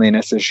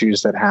cleanliness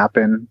issues that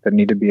happen that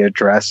need to be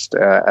addressed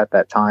at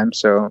that time.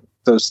 So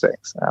those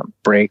things,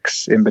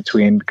 breaks in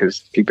between,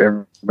 because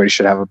everybody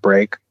should have a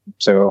break.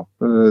 So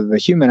the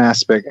human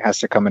aspect has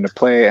to come into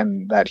play,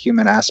 and that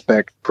human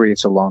aspect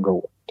creates a longer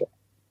work day.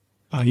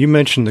 You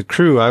mentioned the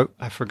crew.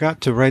 I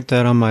forgot to write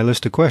that on my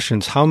list of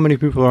questions. How many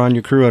people are on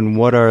your crew, and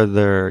what are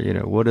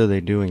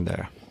they doing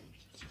there?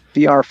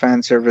 VR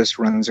Fan Service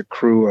runs a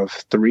crew of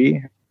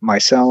 3.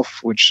 Myself,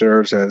 which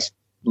serves as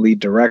lead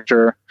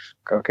director.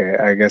 Okay,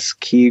 I guess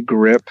key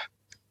grip,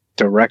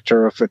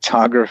 director of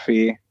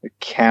photography,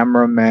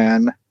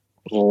 cameraman,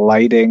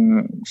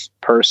 lighting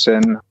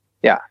person.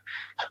 Yeah.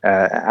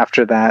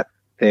 After that,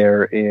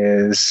 there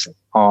is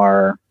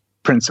our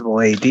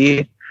principal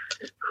AD,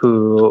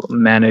 who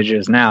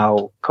manages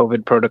now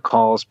COVID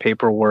protocols,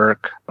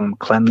 paperwork,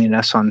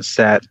 cleanliness on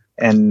set.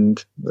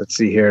 And let's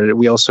see here.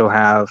 We also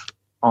have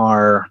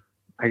our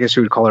I guess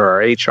you would call her our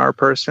HR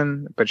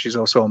person, but she's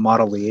also a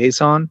model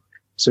liaison.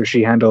 So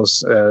she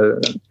handles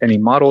any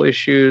model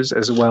issues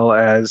as well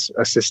as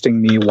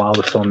assisting me while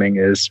the filming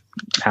is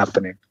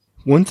happening.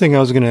 One thing I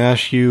was going to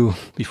ask you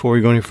before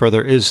we go any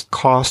further is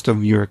cost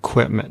of your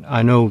equipment.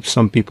 I know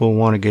some people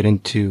want to get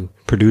into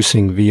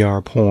producing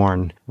VR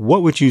porn.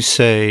 What would you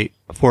say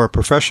for a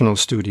professional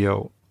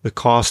studio? The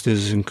cost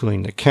is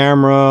including the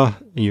camera,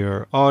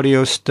 your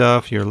audio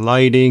stuff, your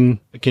lighting.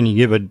 Can you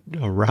give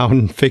a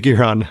round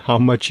figure on how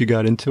much you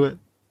got into it?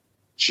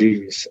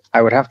 Jeez,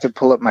 I would have to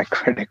pull up my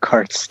credit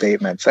card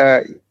statements.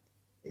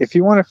 If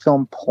you want to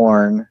film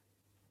porn,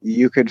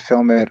 you could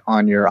film it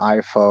on your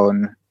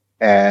iPhone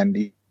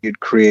and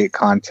you'd create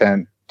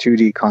content,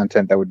 2D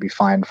content that would be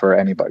fine for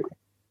anybody.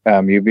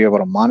 You'd be able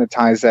to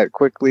monetize that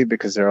quickly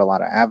because there are a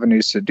lot of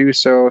avenues to do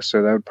so.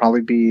 So that would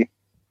probably be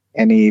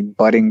any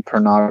budding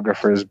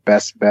pornographer's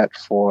best bet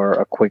for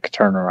a quick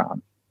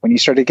turnaround. When you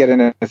start to get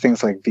into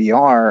things like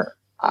VR,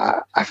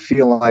 I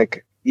feel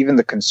like even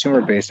the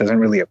consumer base doesn't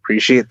really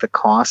appreciate the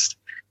cost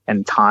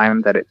and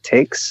time that it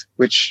takes,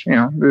 which,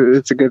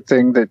 it's a good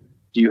thing that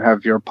you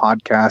have your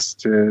podcast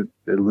to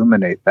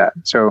illuminate that.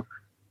 So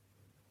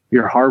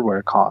your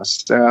hardware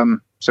costs.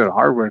 So the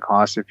hardware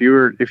costs, if you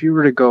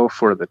were to go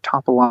for the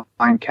top of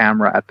line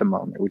camera at the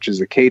moment, which is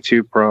the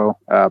K2 Pro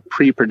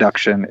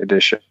pre-production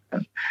edition,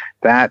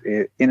 that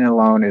in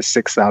alone is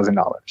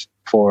 $6,000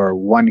 for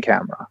one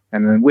camera.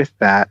 And then with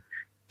that,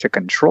 to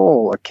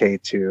control a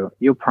K2,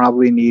 you'll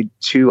probably need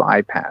 2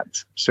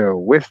 iPads. So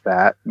with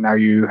that, now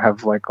you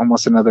have like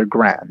almost another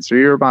grand. So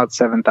you're about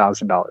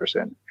 $7,000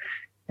 in.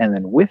 And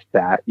then with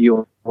that,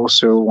 you'll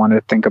also want to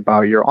think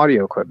about your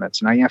audio equipment.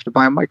 So now you have to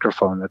buy a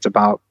microphone that's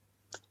about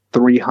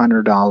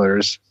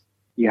 $300.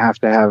 You have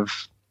to have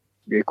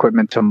the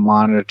equipment to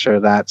monitor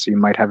that. So you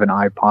might have an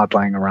iPod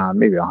lying around,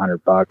 maybe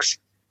 $100.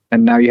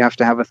 And now you have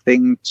to have a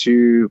thing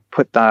to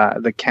put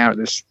the camera,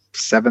 this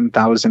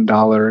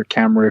 $7,000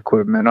 camera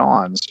equipment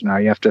on. So now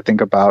you have to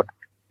think about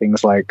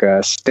things like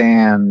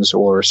stands,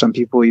 or some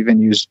people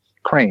even use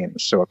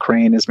cranes. So a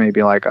crane is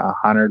maybe like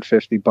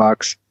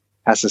 $150,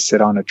 has to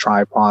sit on a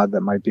tripod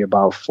that might be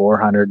about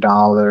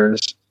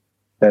 $400.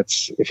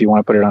 That's, if you want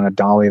to put it on a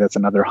dolly, that's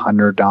another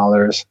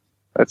 $100.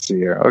 Let's see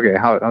here. Okay,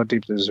 how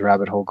deep does this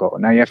rabbit hole go?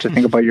 Now you have to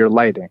think about your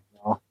lighting.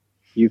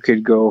 You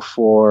could go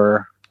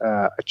for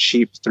a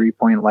cheap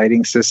 3-point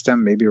lighting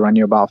system, maybe run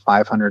you about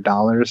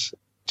 $500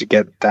 to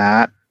get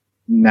that.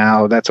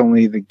 Now that's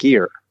only the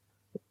gear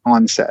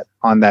on set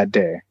on that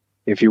day.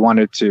 If you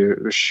wanted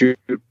to shoot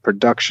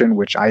production,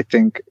 which I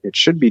think it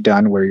should be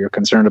done, where you're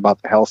concerned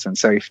about the health and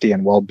safety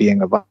and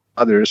well-being of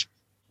others,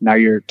 now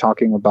you're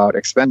talking about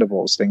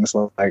expendables, things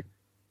like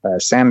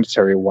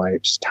sanitary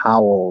wipes,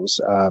 towels,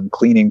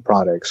 cleaning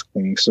products,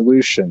 cleaning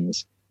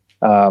solutions.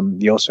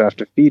 You also have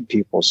to feed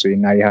people. So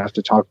now you have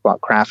to talk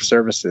about craft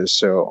services.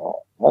 So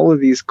all of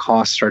these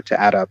costs start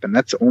to add up, and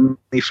that's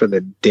only for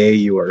the day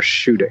you are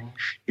shooting.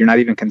 You're not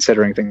even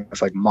considering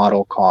things like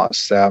model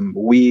costs.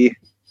 We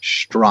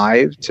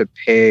strive to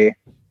pay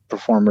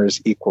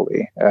performers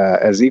equally,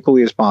 as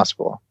equally as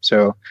possible.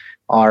 So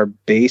our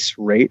base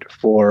rate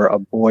for a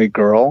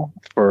boy-girl,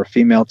 for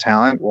female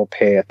talent, will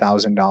pay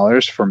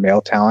 $1,000. For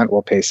male talent,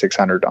 we'll pay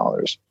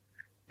 $600.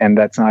 And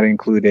that's not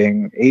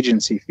including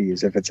agency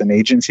fees. If it's an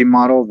agency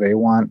model, they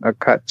want a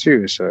cut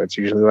too. So it's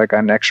usually like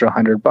an extra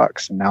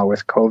 $100. And now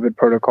with COVID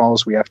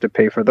protocols, we have to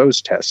pay for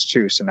those tests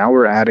too. So now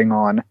we're adding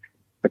on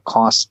the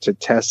cost to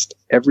test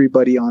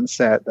everybody on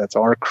set. That's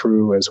our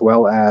crew, as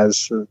well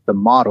as the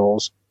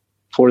models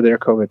for their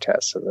COVID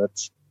tests. So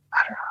that's,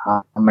 I don't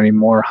know how many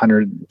more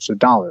hundreds of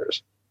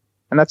dollars.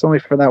 And that's only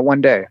for that one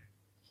day.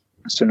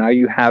 So now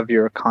you have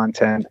your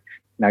content.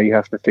 Now you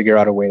have to figure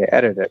out a way to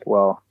edit it.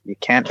 Well, you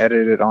can't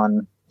edit it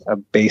on a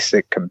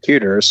basic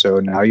computer. So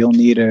now you'll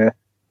need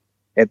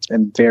it's a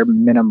bare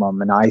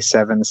minimum, an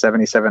i7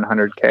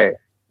 7700K.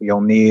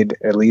 You'll need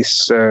at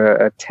least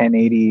a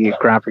 1080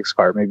 graphics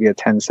card, maybe a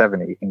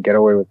 1070. You can get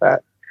away with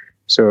that.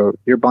 So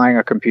you're buying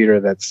a computer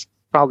that's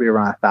probably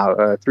around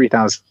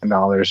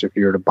 $3,000 if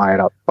you were to buy it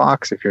out the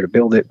box. If you're to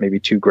build it, maybe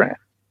 $2,000.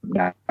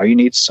 Now you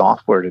need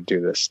software to do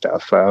this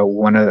stuff.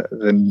 One of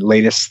the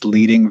latest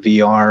leading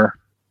VR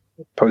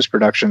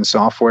post-production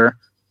software,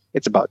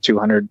 it's about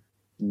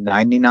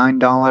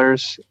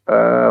 $299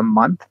 a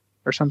month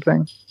or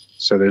something.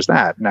 So there's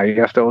that. Now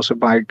you have to also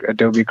buy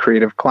Adobe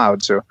Creative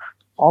Cloud. So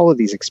all of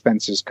these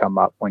expenses come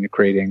up when you're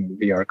creating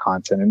VR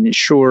content. And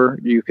sure,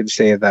 you could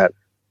say that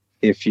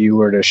if you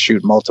were to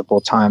shoot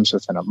multiple times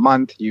within a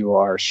month, you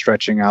are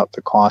stretching out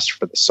the cost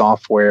for the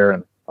software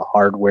and the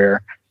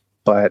hardware.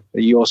 But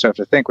you also have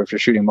to think, if you're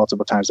shooting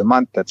multiple times a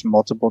month, that's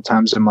multiple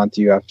times a month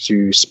you have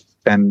to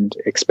spend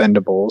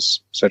expendables,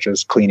 such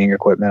as cleaning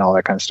equipment, all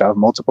that kind of stuff.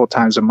 Multiple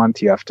times a month,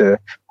 you have to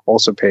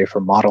also pay for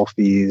model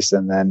fees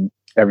and then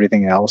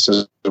everything else,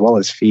 as well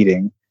as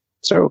feeding.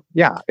 So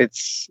yeah,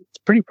 it's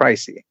pretty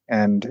pricey.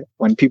 And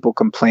when people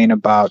complain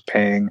about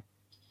paying,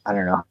 I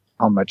don't know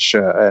how much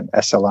an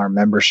SLR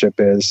membership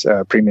is,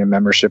 premium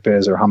membership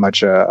is, or how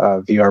much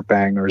a VR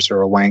Bangers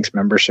or a Wanks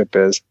membership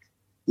is,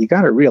 you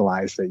got to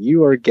realize that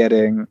you are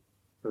getting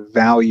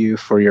value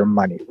for your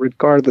money,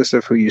 regardless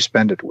of who you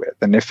spend it with.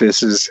 And if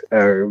this is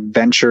a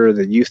venture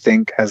that you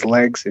think has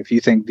legs, if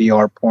you think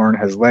VR porn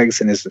has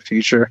legs and is the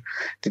future,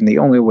 then the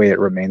only way it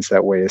remains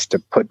that way is to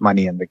put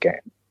money in the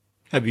game.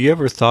 Have you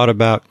ever thought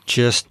about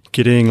just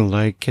getting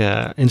like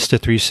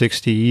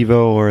Insta360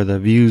 Evo or the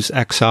Views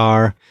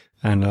XR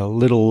and a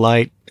little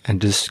light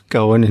and just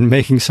going and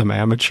making some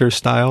amateur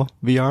style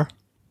VR?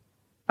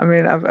 I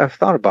mean, I've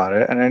thought about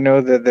it, and I know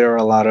that there are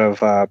a lot of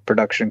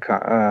production,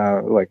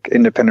 like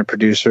independent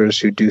producers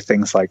who do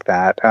things like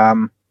that.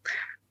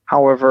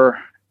 However,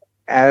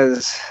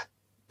 as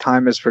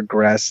time has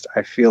progressed,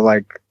 I feel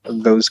like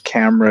those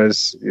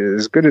cameras,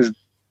 as good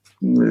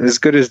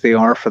as they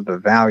are for the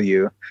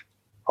value,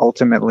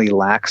 ultimately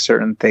lack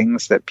certain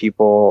things that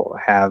people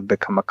have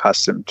become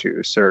accustomed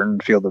to: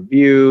 certain field of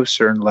view,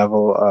 certain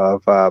level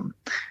of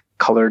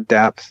color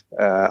depth.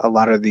 A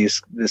lot of the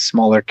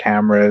smaller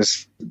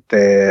cameras,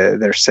 their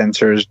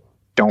sensors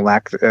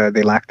lack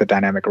the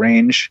dynamic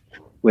range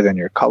within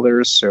your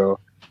colors. So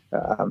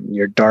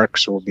your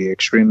darks will be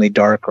extremely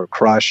dark or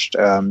crushed.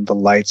 The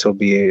lights will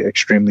be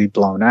extremely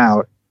blown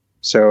out.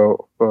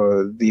 So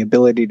the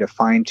ability to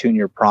fine tune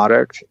your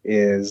product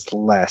is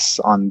less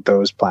on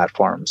those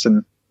platforms,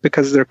 and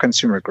because they're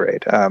consumer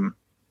grade.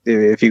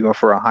 If you go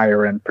for a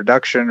higher end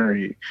production, or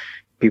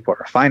people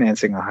are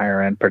financing a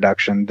higher end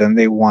production, then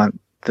they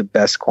want the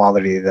best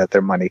quality that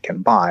their money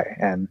can buy.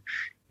 And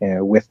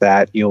with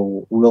that,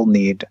 you will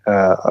need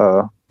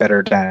a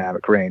better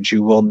dynamic range.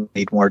 You will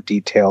need more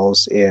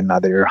details in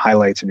either your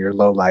highlights and your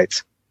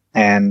lowlights.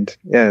 And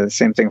the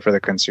same thing for the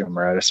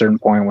consumer. At a certain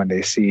point, when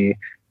they see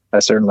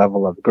a certain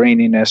level of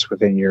graininess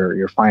within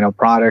your final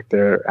product,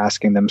 they're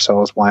asking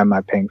themselves, why am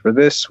I paying for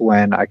this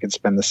when I could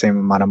spend the same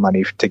amount of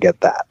money to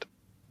get that?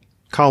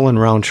 Colin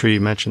Roundtree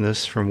mentioned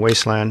this from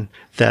Wasteland,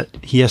 that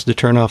he has to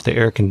turn off the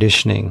air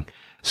conditioning.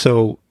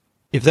 So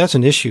if that's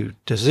an issue,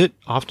 does it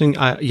often,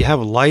 you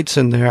have lights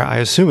in there, I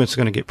assume it's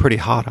going to get pretty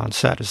hot on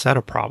set. Is that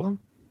a problem?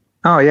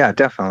 Oh, yeah,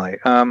 definitely.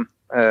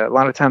 A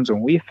lot of times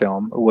when we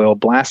film, we'll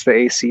blast the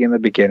AC in the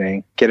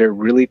beginning, get it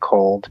really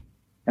cold,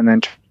 and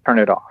then turn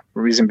it off.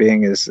 The reason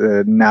being is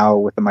now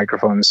with the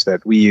microphones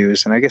that we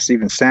use, and I guess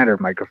even standard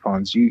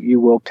microphones, you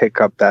will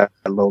pick up that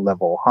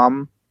low-level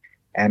hum.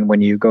 And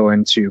when you go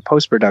into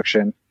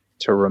post-production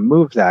to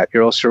remove that,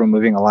 you're also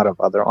removing a lot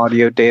of other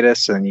audio data,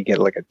 so then you get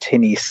like a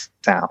tinny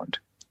sound.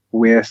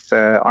 With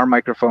our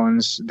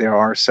microphones, there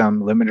are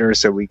some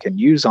limiters that we can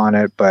use on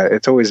it, but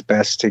it's always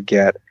best to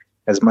get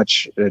as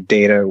much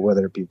data,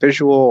 whether it be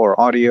visual or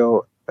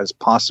audio, as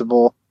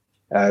possible,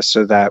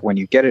 so that when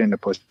you get it into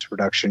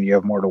post-production, you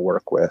have more to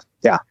work with.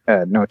 Yeah,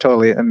 no,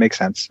 totally, it makes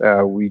sense.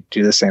 We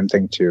do the same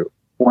thing too.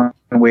 One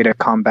way to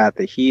combat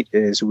the heat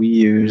is we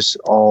use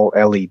all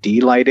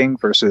LED lighting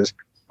versus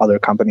other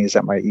companies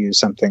that might use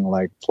something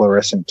like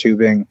fluorescent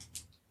tubing,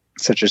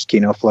 such as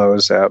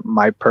KinoFlows.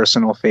 My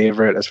personal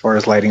favorite as far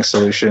as lighting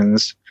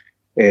solutions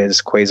is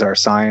Quasar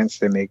Science.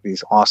 They make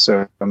these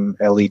awesome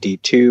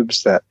LED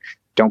tubes that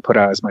don't put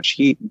out as much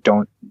heat,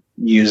 don't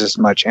use as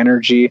much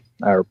energy,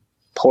 are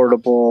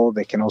portable.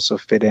 They can also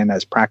fit in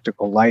as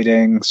practical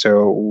lighting.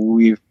 So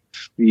we've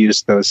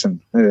used those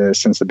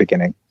since the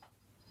beginning.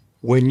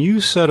 When you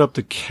set up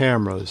the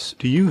cameras,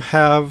 do you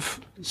have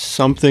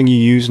something you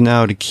use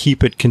now to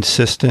keep it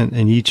consistent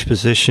in each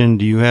position?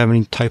 Do you have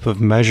any type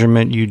of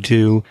measurement you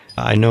do?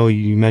 I know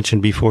you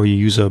mentioned before you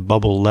use a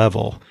bubble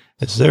level.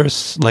 Is there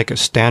like a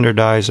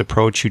standardized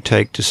approach you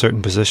take to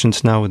certain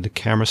positions now with the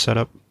camera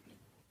setup?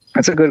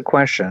 That's a good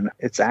question.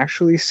 It's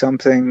actually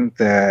something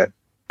that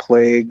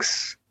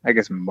plagues, I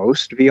guess,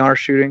 most VR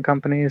shooting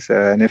companies.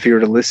 And if you were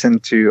to listen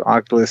to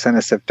Oculus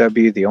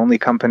NSFW, the only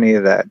company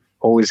that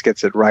always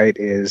gets it right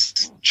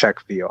is Check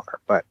VR.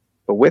 But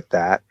with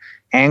that,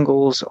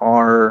 angles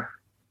are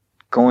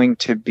going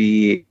to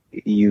be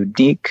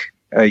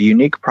a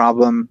unique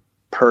problem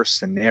per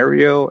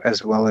scenario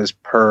as well as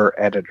per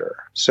editor.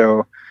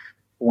 So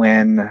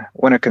when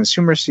a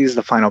consumer sees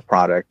the final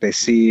product, they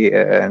see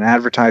an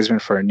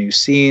advertisement for a new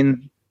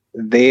scene,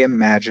 they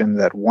imagine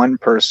that one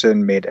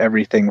person made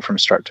everything from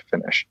start to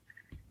finish.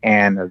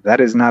 And that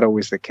is not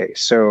always the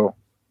case. So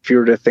if you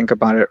were to think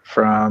about it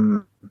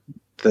from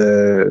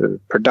the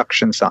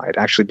production side,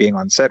 actually being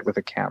on set with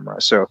a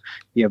camera. So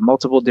you have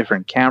multiple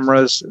different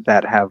cameras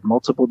that have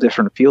multiple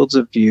different fields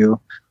of view,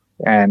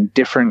 and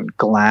different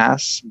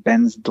glass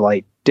bends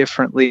light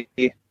differently.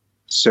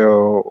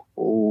 So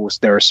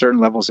there are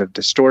certain levels of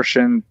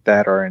distortion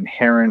that are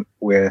inherent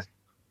with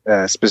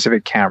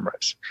specific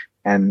cameras.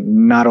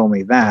 And not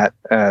only that,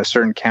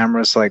 certain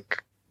cameras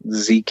like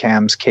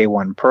Zcam's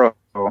K1 Pro,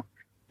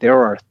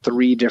 there are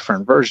 3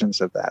 different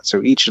versions of that.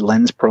 So each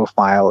lens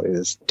profile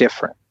is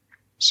different.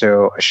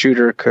 So a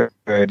shooter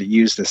could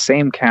use the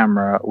same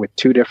camera with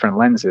 2 different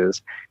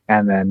lenses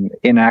and then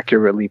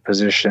inaccurately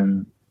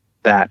position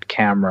that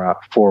camera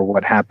for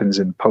what happens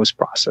in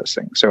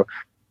post-processing. So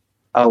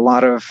a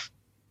lot of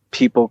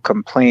people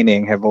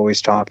complaining have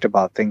always talked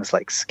about things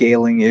like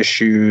scaling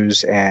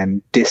issues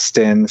and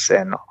distance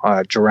and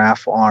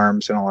giraffe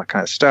arms and all that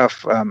kind of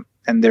stuff.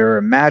 And they're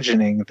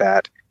imagining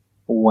that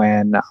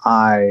when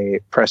I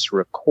press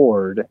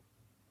record,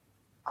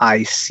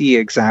 I see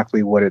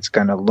exactly what it's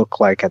going to look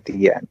like at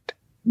the end.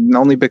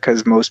 Only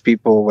because most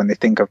people, when they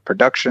think of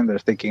production, they're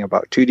thinking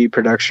about 2D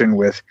production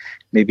with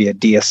maybe a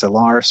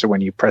DSLR. So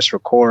when you press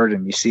record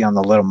and you see on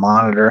the little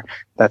monitor,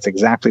 that's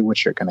exactly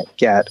what you're going to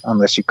get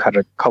unless you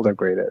color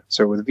grade it.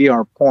 So with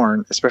VR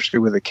porn, especially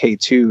with the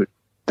K2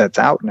 that's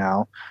out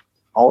now,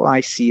 all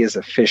I see is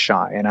a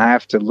fisheye, and I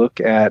have to look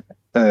at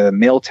the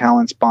male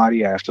talent's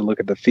body. I have to look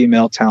at the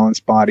female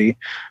talent's body,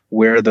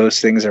 where those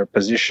things are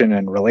positioned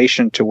in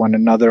relation to one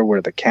another,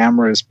 where the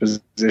camera is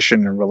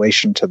positioned in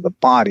relation to the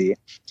body.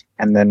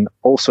 And then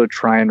also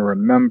try and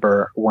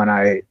remember when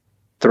I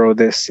throw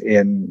this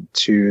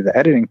into the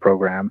editing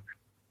program,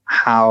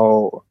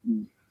 how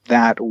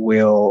that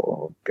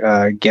will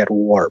get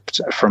warped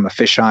from a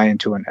fisheye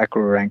into an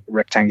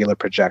equirectangular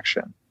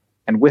projection.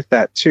 And with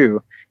that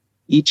too,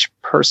 each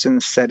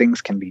person's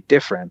settings can be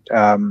different.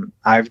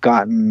 I've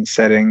gotten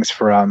settings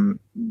from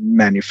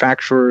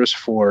manufacturers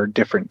for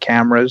different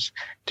cameras,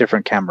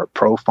 different camera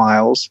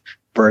profiles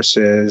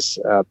versus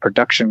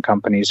production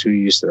companies who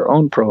use their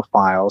own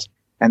profiles.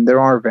 And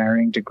there are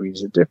varying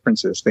degrees of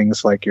differences.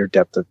 Things like your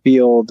depth of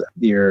field,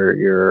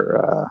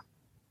 your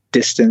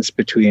distance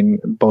between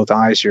both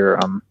eyes,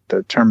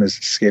 the term is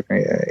escaping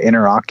me,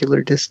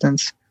 interocular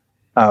distance,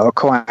 or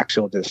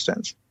coaxial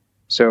distance.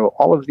 So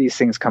all of these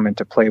things come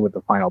into play with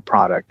the final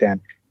product. And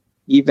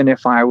even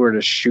if I were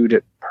to shoot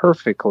it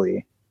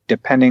perfectly,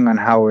 depending on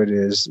how it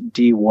is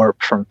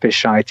de-warped from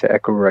fisheye to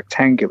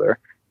equirectangular,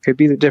 could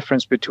be the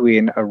difference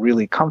between a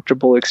really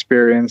comfortable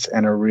experience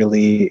and a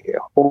really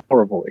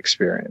horrible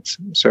experience.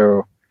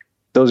 So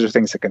those are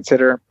things to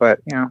consider. But,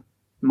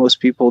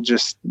 most people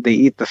they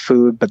eat the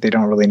food, but they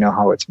don't really know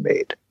how it's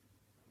made.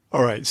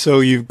 All right. So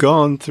you've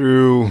gone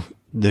through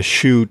the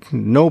shoot,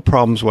 no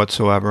problems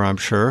whatsoever, I'm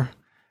sure.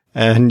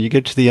 And you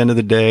get to the end of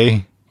the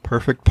day,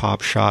 perfect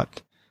pop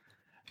shot.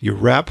 You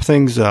wrap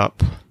things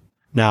up.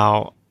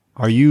 Now,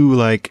 are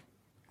you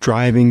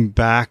driving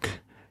back,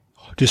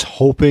 just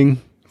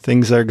hoping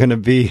things are going to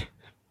be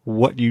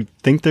what you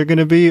think they're going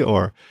to be?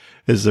 Or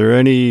is there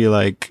any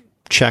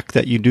check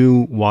that you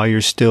do while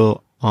you're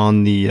still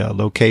on the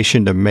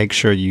location to make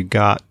sure you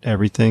got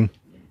everything?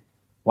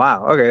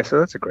 Wow. Okay. So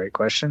that's a great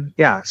question.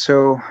 Yeah.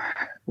 So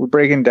we're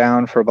breaking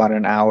down for about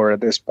an hour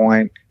at this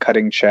point,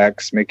 cutting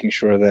checks, making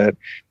sure that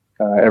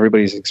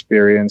everybody's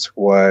experience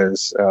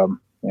was,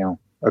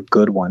 a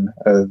good one.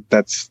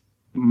 That's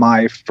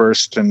my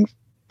first and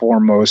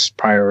foremost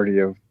priority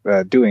of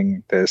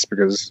doing this,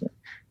 because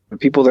the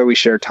people that we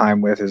share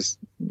time with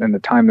and the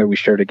time that we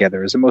share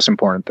together is the most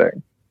important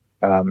thing.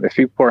 If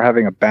people are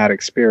having a bad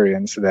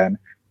experience,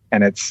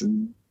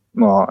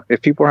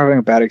 if people are having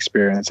a bad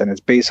experience and it's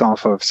based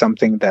off of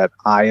something that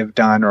I have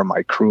done or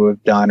my crew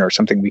have done or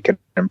something we could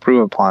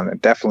improve upon, then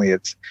definitely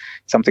it's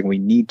something we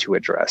need to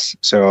address.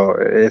 So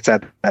it's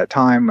at that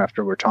time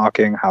after we're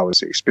talking, how was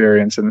the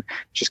experience, and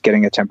just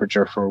getting a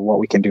temperature for what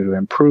we can do to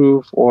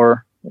improve,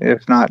 or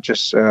if not,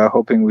 just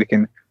hoping we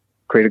can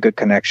create a good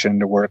connection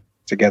to work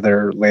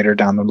together later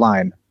down the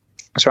line.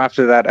 So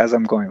after that, as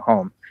I'm going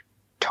home,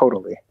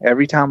 totally.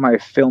 Every time I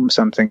film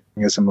something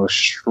is the most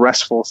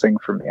stressful thing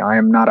for me. I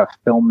am not a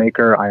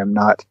filmmaker. I am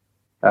not,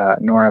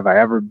 nor have I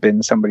ever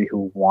been somebody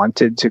who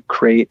wanted to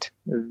create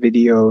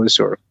videos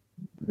or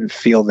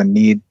feel the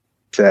need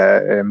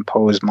to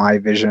impose my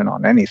vision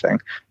on anything.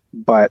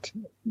 But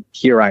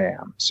here I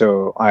am.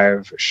 So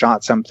I've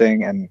shot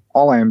something, and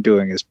all I am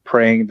doing is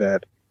praying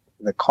that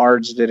the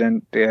cards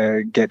didn't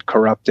get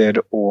corrupted,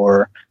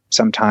 or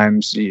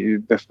sometimes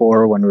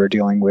before, when we were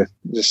dealing with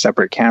the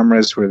separate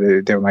cameras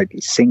where there might be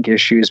sync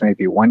issues,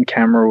 maybe one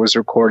camera was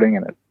recording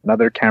and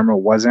another camera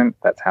wasn't.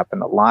 That's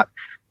happened a lot.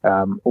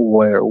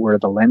 Where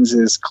the lens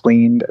is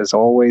cleaned, as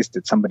always.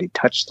 Did somebody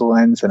touch the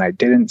lens and I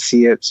didn't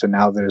see it, so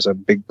now there's a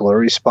big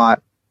blurry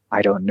spot?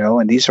 I don't know.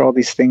 And these are all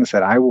these things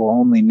that I will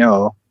only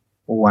know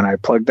when I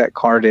plug that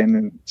card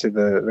into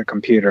the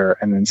computer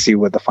and then see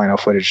what the final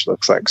footage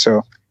looks like.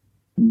 So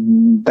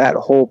that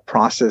whole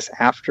process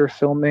after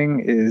filming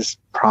is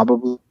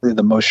probably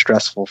the most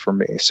stressful for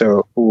me.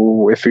 So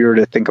if you were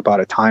to think about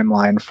a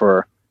timeline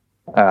for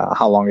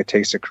how long it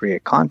takes to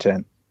create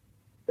content,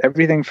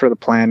 everything for the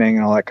planning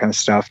and all that kind of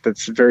stuff,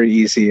 that's very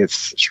easy.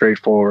 It's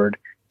straightforward.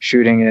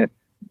 Shooting it,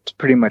 it's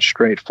pretty much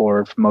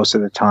straightforward for most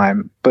of the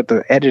time. But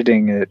the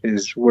editing it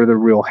is where the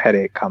real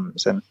headache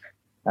comes. And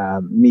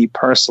me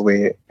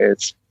personally,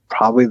 it's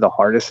probably the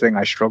hardest thing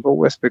I struggle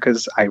with,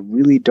 because I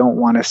really don't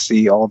want to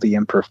see all the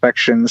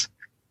imperfections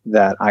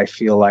that I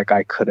feel like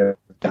I could have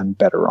done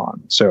better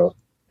on. So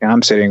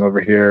I'm sitting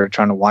over here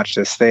trying to watch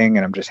this thing,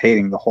 and I'm just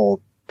hating the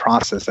whole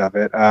process of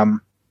it.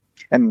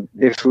 And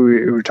if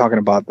we were talking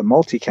about the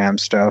multicam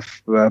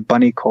stuff,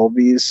 Bunny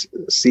Colby's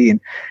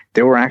scene,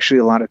 there were actually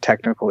a lot of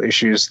technical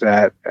issues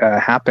that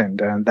happened,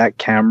 and that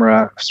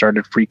camera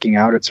started freaking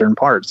out at certain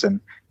parts.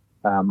 And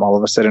all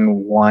of a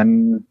sudden,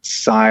 one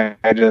side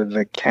of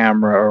the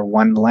camera or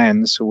one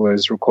lens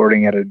was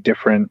recording at a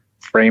different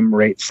frame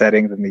rate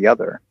setting than the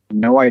other.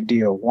 No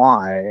idea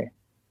why,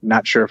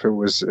 Not sure if it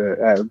was,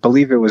 I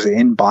believe it was an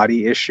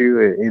in-body issue,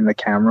 in the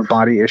camera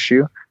body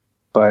issue,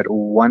 but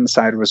one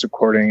side was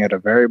recording at a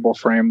variable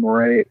frame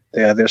rate.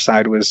 The other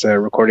side was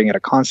recording at a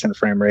constant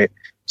frame rate.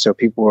 So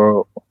people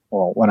were,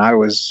 well, when I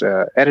was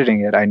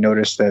editing it, I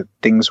noticed that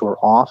things were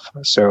off.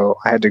 So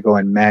I had to go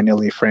in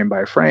manually frame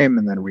by frame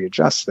and then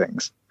readjust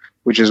things,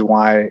 which is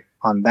why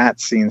on that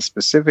scene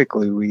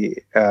specifically, we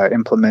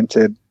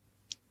implemented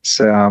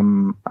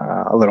some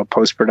a little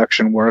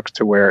post-production work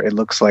to where it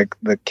looks like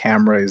the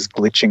camera is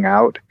glitching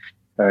out.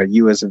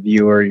 You as a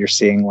viewer, you're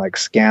seeing like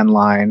scan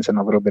lines and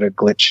a little bit of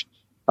glitch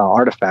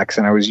artifacts,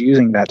 and I was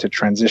using that to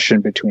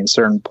transition between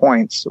certain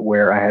points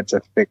where I had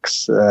to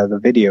fix the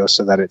video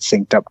so that it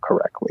synced up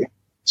correctly.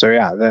 So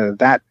yeah,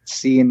 that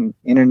scene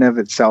in and of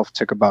itself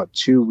took about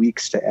 2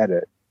 weeks to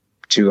edit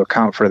to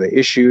account for the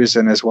issues,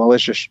 and as well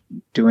as just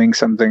doing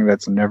something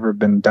that's never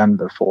been done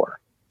before.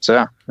 So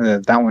yeah,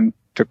 that one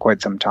took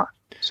quite some time.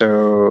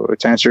 So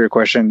to answer your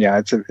question, yeah,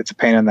 it's a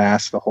pain in the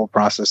ass the whole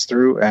process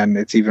through, and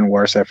it's even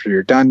worse after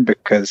you're done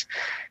because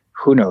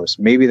who knows?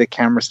 Maybe the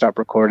camera stopped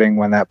recording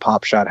when that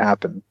pop shot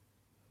happened.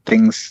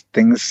 Things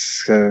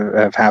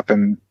have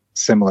happened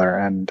similar,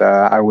 and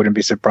I wouldn't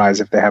be surprised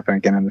if they happen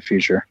again in the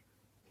future.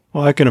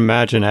 Well, I can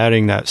imagine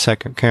adding that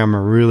second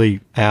camera really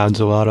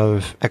adds a lot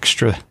of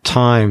extra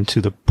time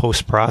to the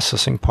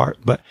post-processing part.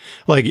 But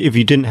like if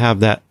you didn't have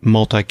that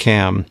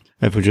multicam,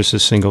 if it was just a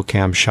single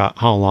cam shot,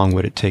 how long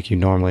would it take you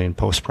normally in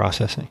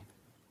post-processing?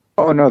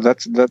 Oh no,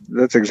 that's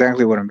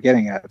exactly what I'm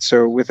getting at.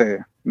 So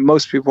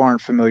most people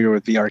aren't familiar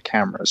with VR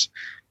cameras.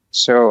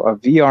 So a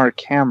VR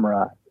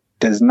camera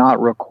does not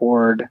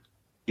record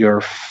your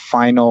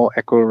final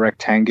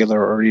equirectangular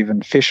or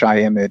even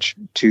fisheye image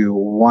to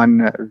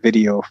one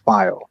video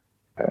file.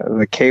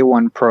 The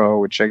K1 Pro,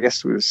 which I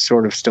guess was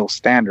sort of still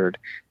standard,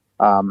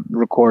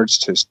 records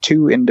to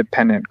 2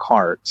 independent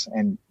cards,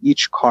 and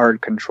each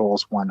card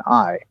controls one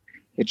eye.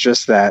 It's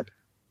just that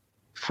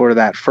for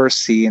that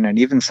first scene and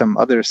even some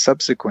other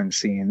subsequent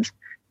scenes,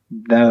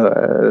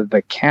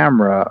 the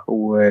camera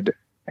would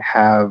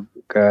have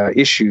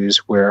issues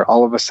where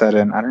all of a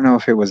sudden, I don't know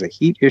if it was a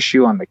heat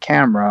issue on the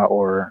camera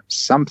or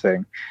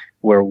something,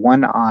 where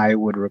one eye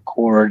would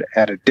record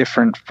at a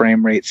different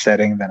frame rate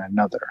setting than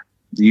another.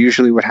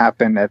 Usually would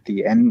happen at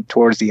the end,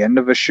 towards the end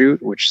of a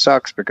shoot, which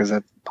sucks because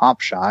that's a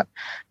pop shot.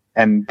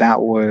 And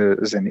that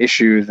was an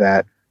issue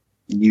that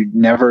you'd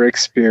never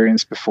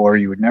experienced before,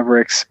 you would never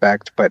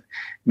expect, but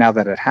now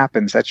that it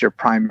happens, that's your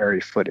primary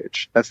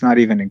footage. That's not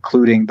even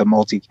including the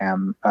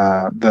multicam,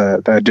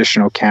 the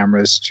additional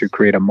cameras to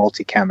create a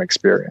multicam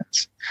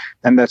experience.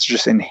 And that's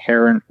just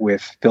inherent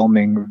with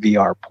filming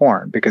VR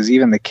porn, because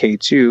even the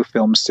K2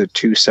 films to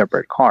 2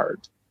 separate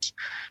cards.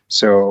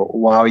 So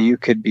while you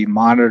could be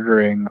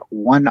monitoring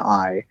one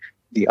eye,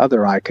 the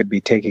other eye could be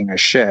taking a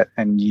shit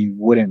and you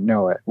wouldn't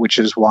know it, which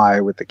is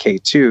why with the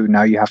K2,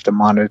 now you have to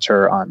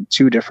monitor on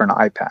 2 different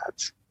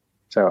iPads.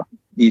 So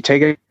you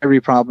take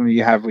every problem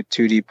you have with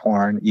 2D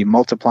porn, you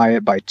multiply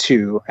it by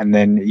 2, and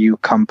then you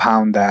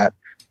compound that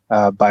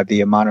by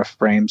the amount of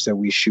frames that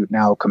we shoot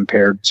now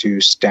compared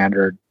to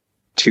standard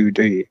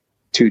 2D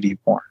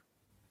porn.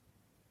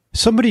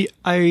 Somebody,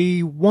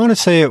 I want to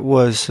say it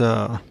was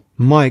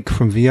Mike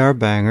from VR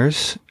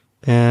Bangers,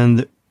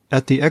 and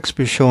at the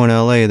Expo show in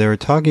LA, they were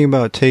talking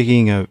about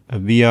taking a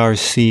VR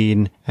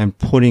scene and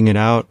putting it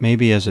out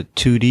maybe as a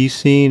 2D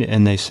scene,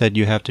 and they said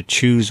you have to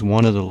choose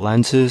one of the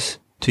lenses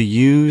to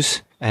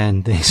use,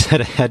 and they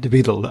said it had to be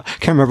I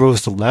can't remember if it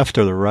was the left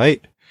or the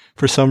right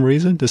for some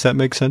reason. Does that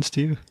make sense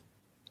to you?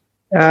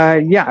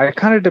 Yeah, it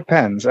kind of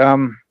depends.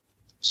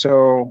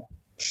 So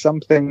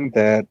something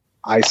that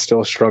I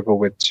still struggle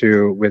with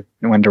too,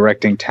 when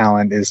directing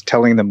talent, is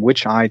telling them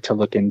which eye to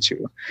look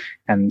into.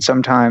 And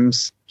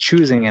sometimes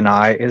choosing an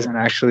eye isn't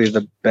actually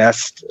the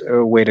best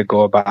way to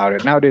go about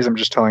it. Nowadays, I'm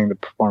just telling the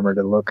performer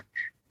to look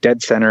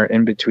dead center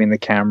in between the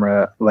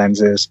camera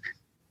lenses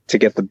to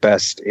get the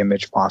best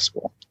image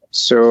possible.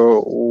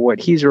 So what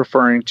he's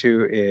referring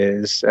to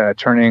is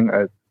turning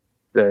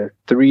the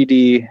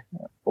 3D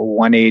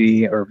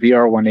 180 or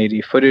VR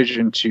 180 footage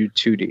into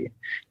 2D.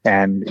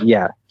 And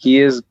yeah, he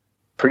is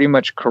pretty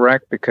much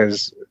correct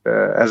because,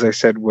 as I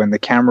said, when the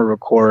camera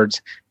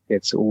records,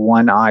 it's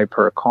one eye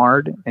per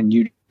card, and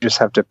you just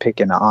have to pick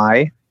an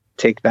eye,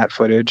 take that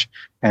footage,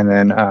 and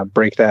then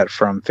break that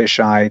from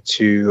fisheye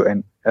to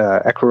an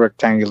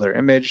equirectangular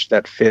image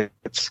that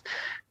fits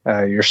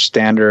your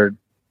standard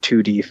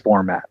 2D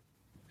format.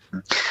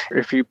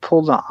 If you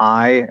pull the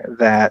eye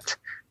that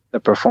the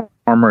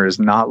performer is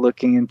not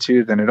looking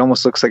into, then it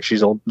almost looks like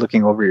she's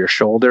looking over your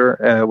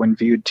shoulder when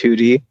viewed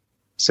 2D.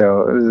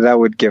 So that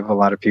would give a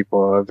lot of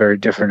people a very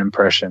different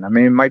impression. I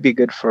mean, it might be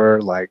good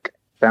for like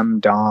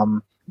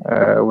femdom,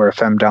 where a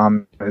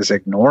femdom is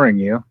ignoring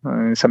you. I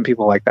mean, some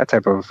people like that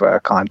type of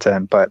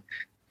content, but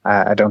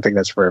I don't think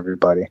that's for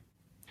everybody.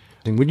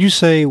 Would you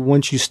say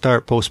once you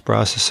start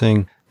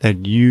post-processing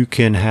that you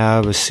can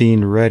have a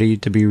scene ready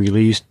to be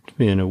released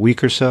in a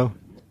week or so?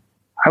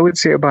 I would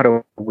say about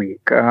a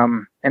week.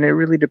 And it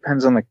really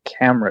depends on the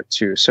camera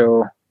too.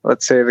 So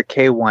let's say the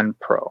K1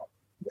 Pro.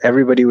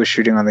 everybody was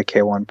shooting on the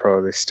K1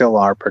 Pro. They still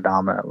are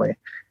predominantly.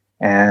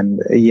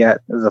 And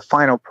yet the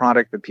final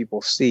product that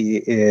people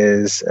see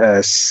is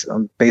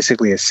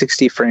basically a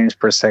 60 frames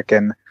per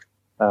second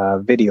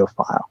video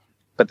file.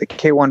 But the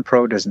K1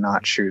 Pro does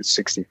not shoot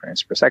 60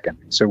 frames per second.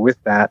 So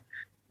with that,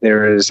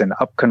 there is an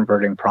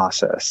upconverting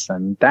process.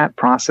 And that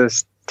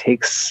process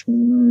takes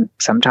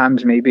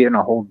sometimes maybe in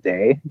a whole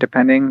day,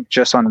 depending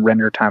just on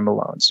render time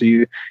alone. So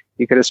you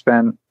could have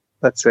spent,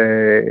 let's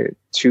say,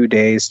 2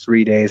 days,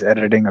 3 days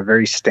editing a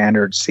very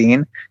standard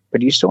scene,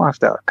 but you still have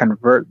to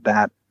convert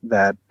that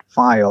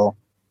file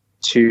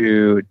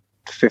to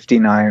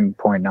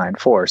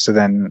 59.94. So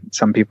then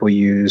some people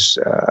use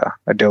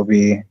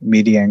Adobe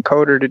Media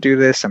Encoder to do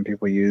this. Some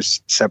people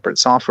use separate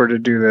software to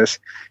do this.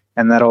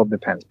 And that all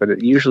depends. But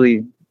it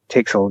usually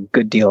takes a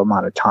good deal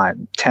amount of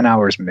time, 10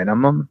 hours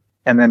minimum.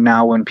 And then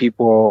now when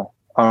people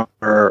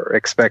are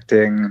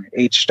expecting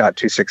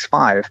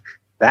H.265,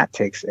 that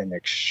takes an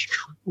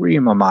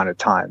extreme amount of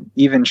time,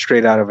 even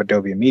straight out of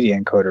Adobe Media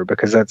Encoder,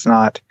 because that's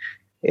not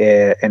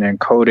an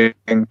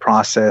encoding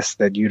process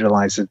that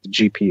utilizes the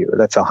GPU.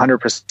 That's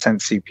 100%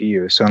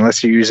 CPU. So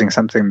unless you're using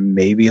something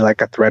maybe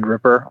like a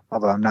Threadripper,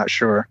 although I'm not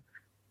sure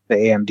the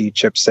AMD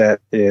chipset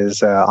is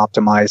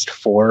optimized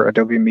for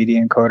Adobe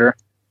Media Encoder,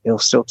 it'll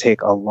still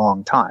take a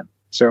long time.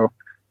 So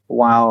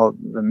while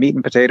the meat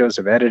and potatoes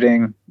of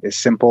editing is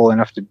simple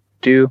enough to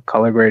do,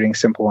 color grading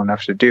simple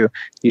enough to do,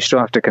 you still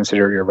have to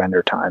consider your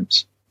render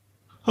times.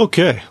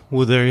 Okay,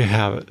 well, there you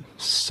have it.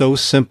 So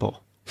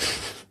simple.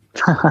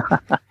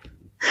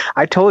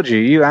 I told you,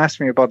 you asked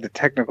me about the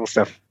technical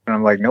stuff, and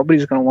I'm like,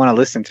 nobody's going to want to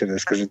listen to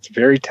this because it's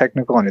very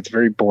technical and it's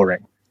very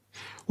boring.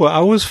 Well, I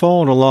was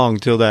following along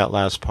till that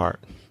last part.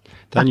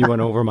 Then you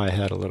went over my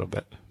head a little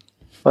bit.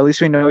 Well, at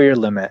least we know your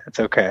limit. It's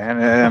okay,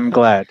 and I'm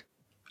glad.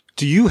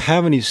 Do you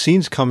have any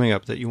scenes coming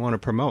up that you want to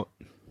promote?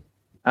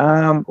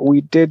 We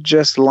did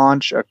just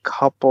launch a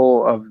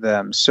couple of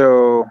them.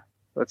 So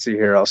let's see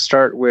here. I'll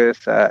start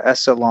with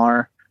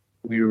SLR.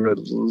 We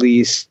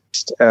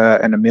released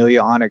an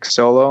Amelia Onyx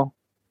solo.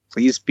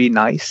 Please be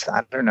nice.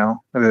 I don't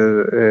know.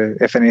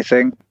 If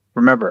anything,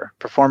 remember,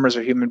 performers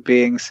are human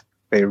beings.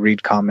 They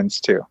read comments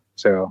too.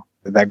 So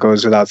that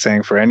goes without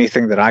saying for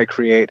anything that I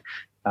create.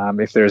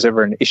 If there's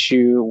ever an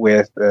issue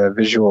with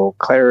visual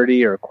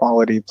clarity or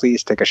quality,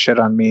 please take a shit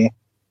on me.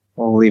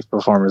 We'll leave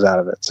performers out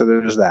of it. So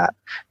there's that.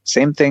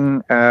 Same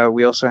thing.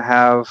 We also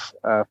have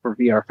for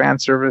VR fan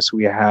service,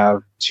 we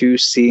have 2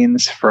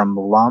 scenes from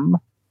Lum.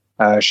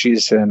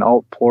 She's an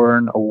alt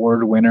porn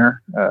award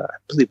winner, I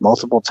believe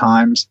multiple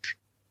times.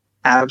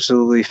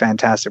 Absolutely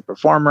fantastic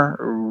performer.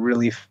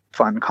 Really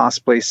fun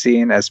cosplay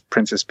scene as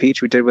Princess Peach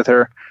we did with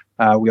her.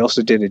 We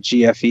also did a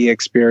GFE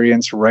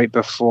experience right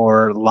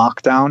before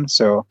lockdown.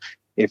 So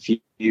if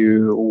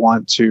you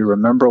want to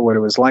remember what it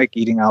was like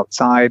eating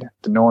outside,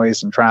 the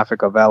noise and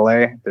traffic of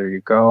LA, there you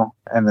go.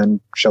 And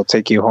then she'll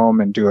take you home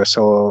and do a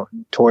solo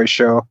toy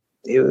show.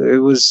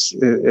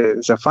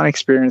 It's a fun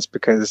experience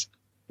because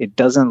it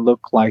doesn't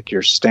look like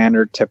your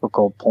standard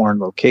typical porn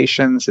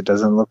locations. It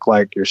doesn't look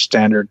like your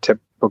standard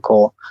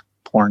typical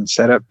porn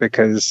setup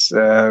because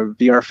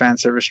VR fan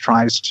service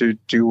tries to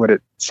do what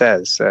it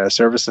says,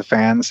 service the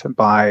fans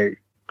by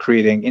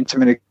creating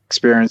intimate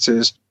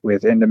experiences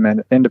with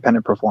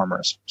independent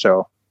performers.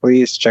 So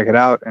please check it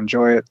out,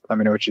 enjoy it, let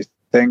me know what you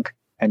think.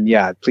 And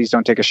yeah, please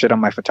don't take a shit on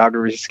my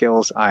photography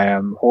skills. I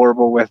am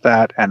horrible with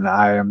that and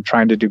I am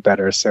trying to do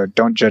better. So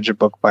don't judge a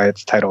book by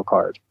its title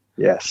card.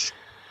 Yes.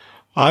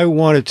 I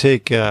want to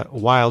take a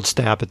wild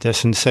stab at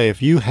this and say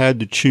if you had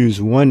to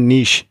choose one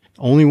niche,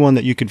 only one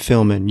that you could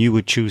film in, you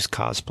would choose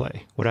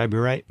cosplay. Would I be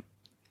right?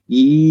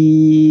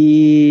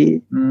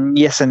 Yes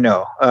and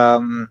no.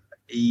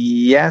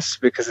 Yes,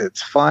 because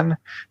it's fun.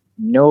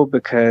 No,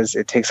 because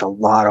it takes a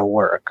lot of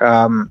work.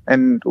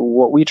 And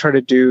what we try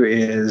to do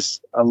is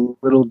a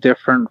little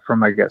different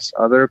from, I guess,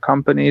 other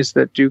companies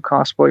that do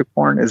cosplay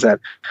porn, is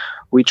that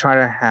we try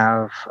to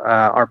have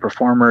our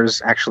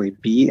performers actually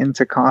be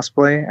into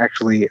cosplay,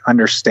 actually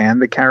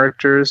understand the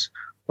characters,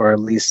 or at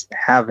least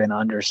have an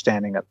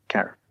understanding of the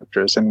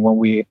characters. And when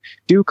we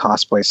do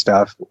cosplay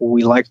stuff,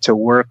 we like to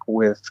work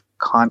with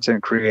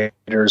content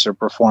creators or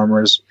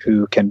performers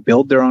who can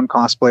build their own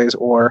cosplays,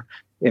 or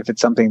if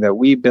it's something that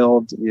we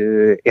build,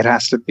 it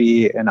has to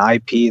be an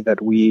IP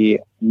that we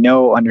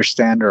know,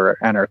 understand,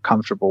 and are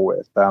comfortable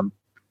with.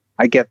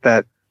 I get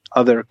that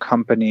other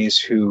companies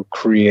who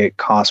create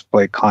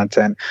cosplay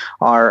content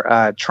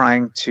are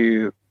trying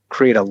to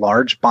create a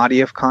large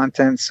body of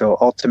content. So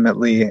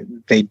ultimately,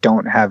 they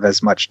don't have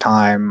as much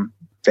time.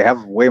 They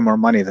have way more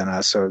money than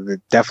us, so they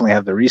definitely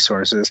have the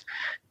resources.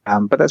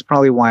 But that's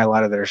probably why a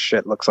lot of their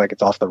shit looks like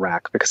it's off the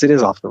rack, because it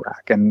is off the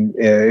rack. And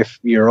if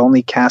you're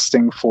only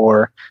casting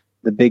for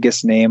the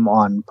biggest name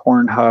on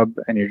Pornhub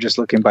and you're just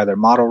looking by their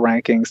model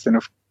rankings, then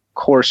of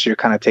course you're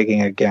kind of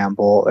taking a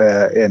gamble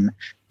in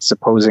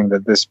supposing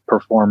that this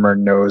performer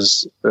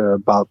knows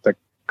about the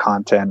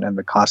content and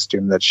the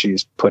costume that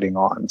she's putting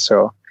on.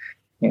 So,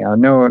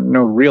 no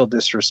real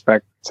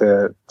disrespect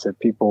to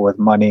people with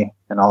money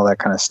and all that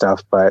kind of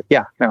stuff. But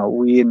yeah, no,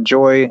 we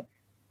enjoy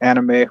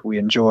anime. We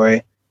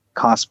enjoy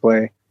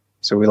cosplay.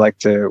 So we like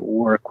to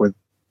work with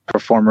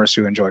performers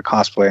who enjoy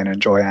cosplay and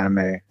enjoy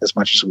anime as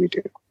much as we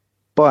do.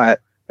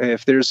 But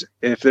if there's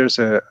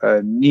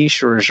a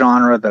niche or a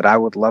genre that I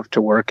would love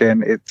to work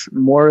in, it's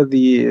more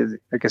the,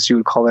 I guess you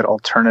would call it,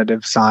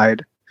 alternative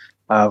side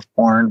of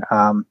porn.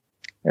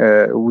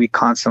 We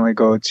constantly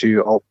go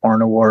to alt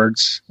porn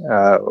awards.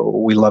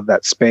 We love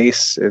that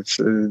space. It's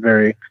a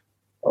very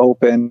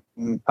open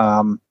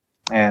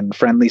and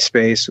friendly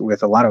space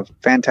with a lot of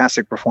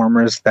fantastic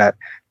performers that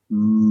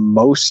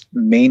most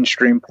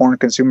mainstream porn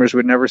consumers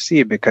would never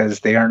see because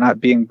they are not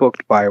being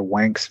booked by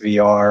Wanks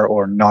VR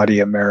or Naughty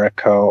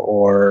America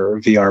or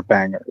VR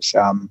Bangers.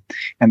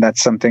 And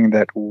that's something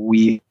that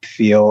we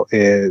feel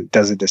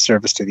does a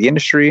disservice to the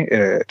industry.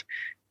 It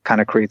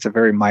kind of creates a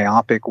very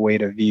myopic way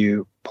to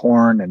view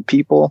porn and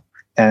people.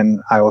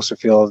 And I also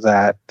feel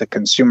that the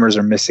consumers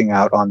are missing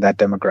out on that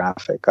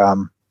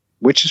demographic,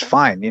 which is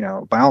fine.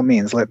 By all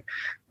means,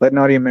 let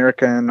Naughty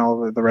America and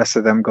all the rest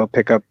of them go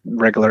pick up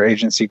regular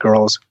agency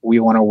girls. We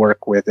want to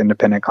work with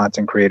independent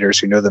content creators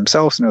who know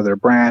themselves, know their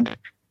brand,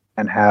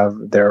 and have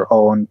their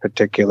own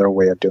particular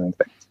way of doing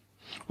things.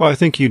 Well, I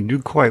think you'd do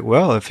quite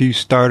well if you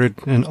started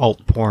an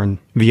alt porn,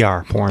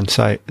 VR porn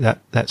site.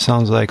 That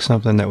sounds like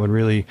something that would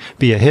really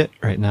be a hit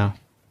right now.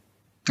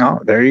 Oh,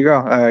 there you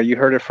go. You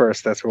heard it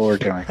first. That's what we're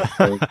doing.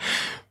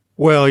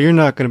 Well, you're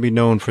not going to be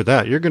known for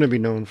that. You're going to be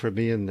known for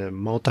being the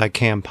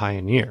multicam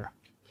pioneer.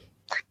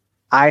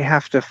 I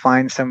have to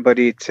find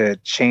somebody to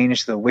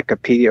change the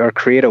Wikipedia or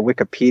create a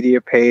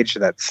Wikipedia page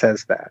that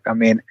says that. I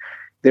mean,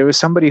 there was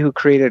somebody who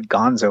created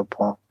Gonzo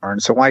porn,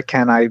 so why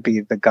can't I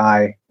be the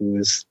guy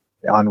who's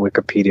on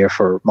Wikipedia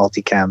for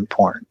multicam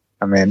porn?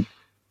 I mean,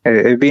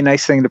 it'd be a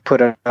nice thing to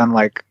put on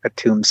like a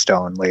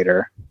tombstone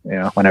later,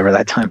 whenever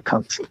that time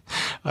comes.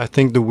 I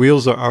think the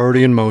wheels are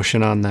already in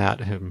motion on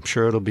that. I'm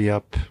sure it'll be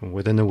up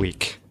within a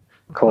week.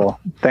 Cool.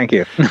 Thank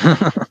you.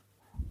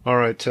 All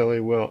right,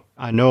 Tilly. Well,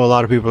 I know a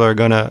lot of people are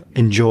going to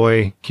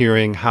enjoy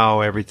hearing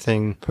how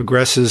everything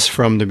progresses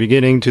from the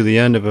beginning to the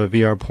end of a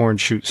VR porn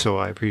shoot, so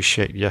I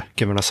appreciate you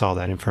giving us all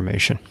that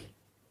information.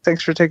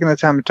 Thanks for taking the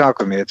time to talk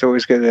with me. It's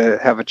always good to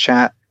have a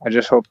chat. I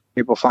just hope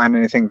people find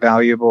anything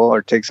valuable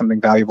or take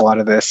something valuable out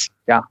of this.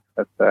 Yeah,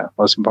 that's the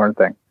most important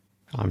thing.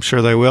 I'm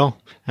sure they will.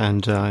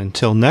 And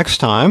until next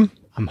time,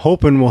 I'm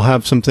hoping we'll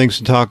have some things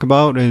to talk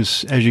about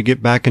as you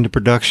get back into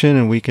production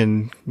and we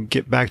can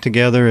get back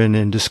together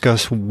and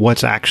discuss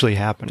what's actually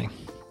happening.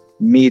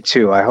 Me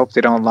too. I hope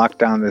they don't lock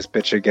down this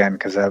bitch again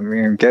because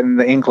I'm getting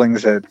the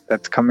inklings that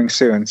that's coming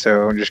soon.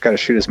 So we just got to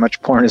shoot as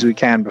much porn as we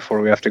can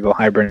before we have to go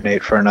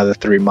hibernate for another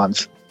 3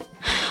 months.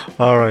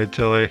 All right,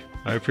 Tilly.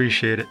 I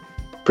appreciate it.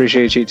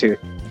 Appreciate you too.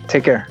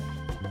 Take care.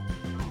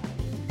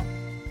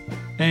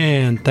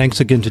 And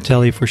thanks again to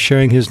Telly for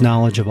sharing his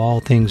knowledge of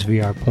all things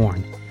VR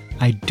porn.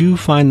 I do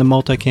find the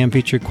multicam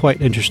feature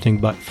quite interesting,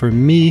 but for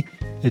me,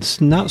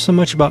 it's not so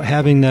much about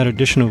having that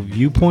additional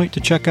viewpoint to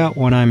check out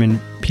when I'm in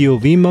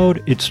POV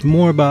mode. It's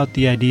more about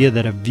the idea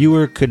that a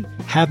viewer could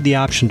have the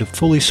option to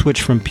fully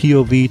switch from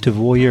POV to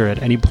voyeur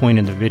at any point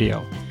in the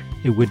video.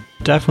 It would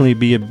definitely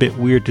be a bit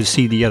weird to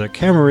see the other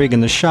camera rig in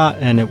the shot,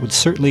 and it would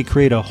certainly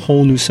create a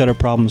whole new set of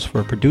problems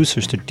for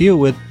producers to deal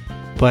with,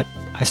 but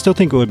I still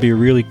think it would be a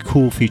really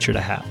cool feature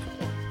to have,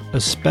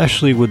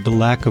 especially with the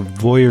lack of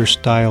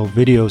voyeur-style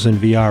videos in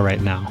VR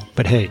right now.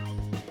 But hey,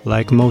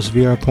 like most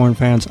VR porn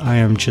fans, I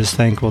am just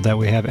thankful that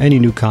we have any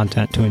new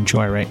content to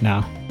enjoy right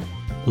now.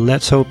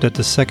 Let's hope that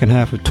the second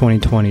half of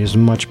 2020 is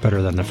much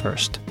better than the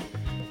first.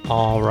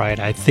 Alright,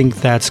 I think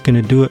that's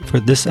going to do it for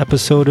this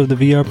episode of the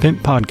VR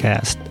Pimp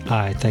Podcast.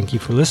 I thank you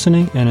for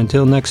listening, and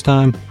until next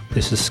time,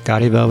 this is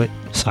Scotty Velvet,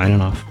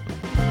 signing off.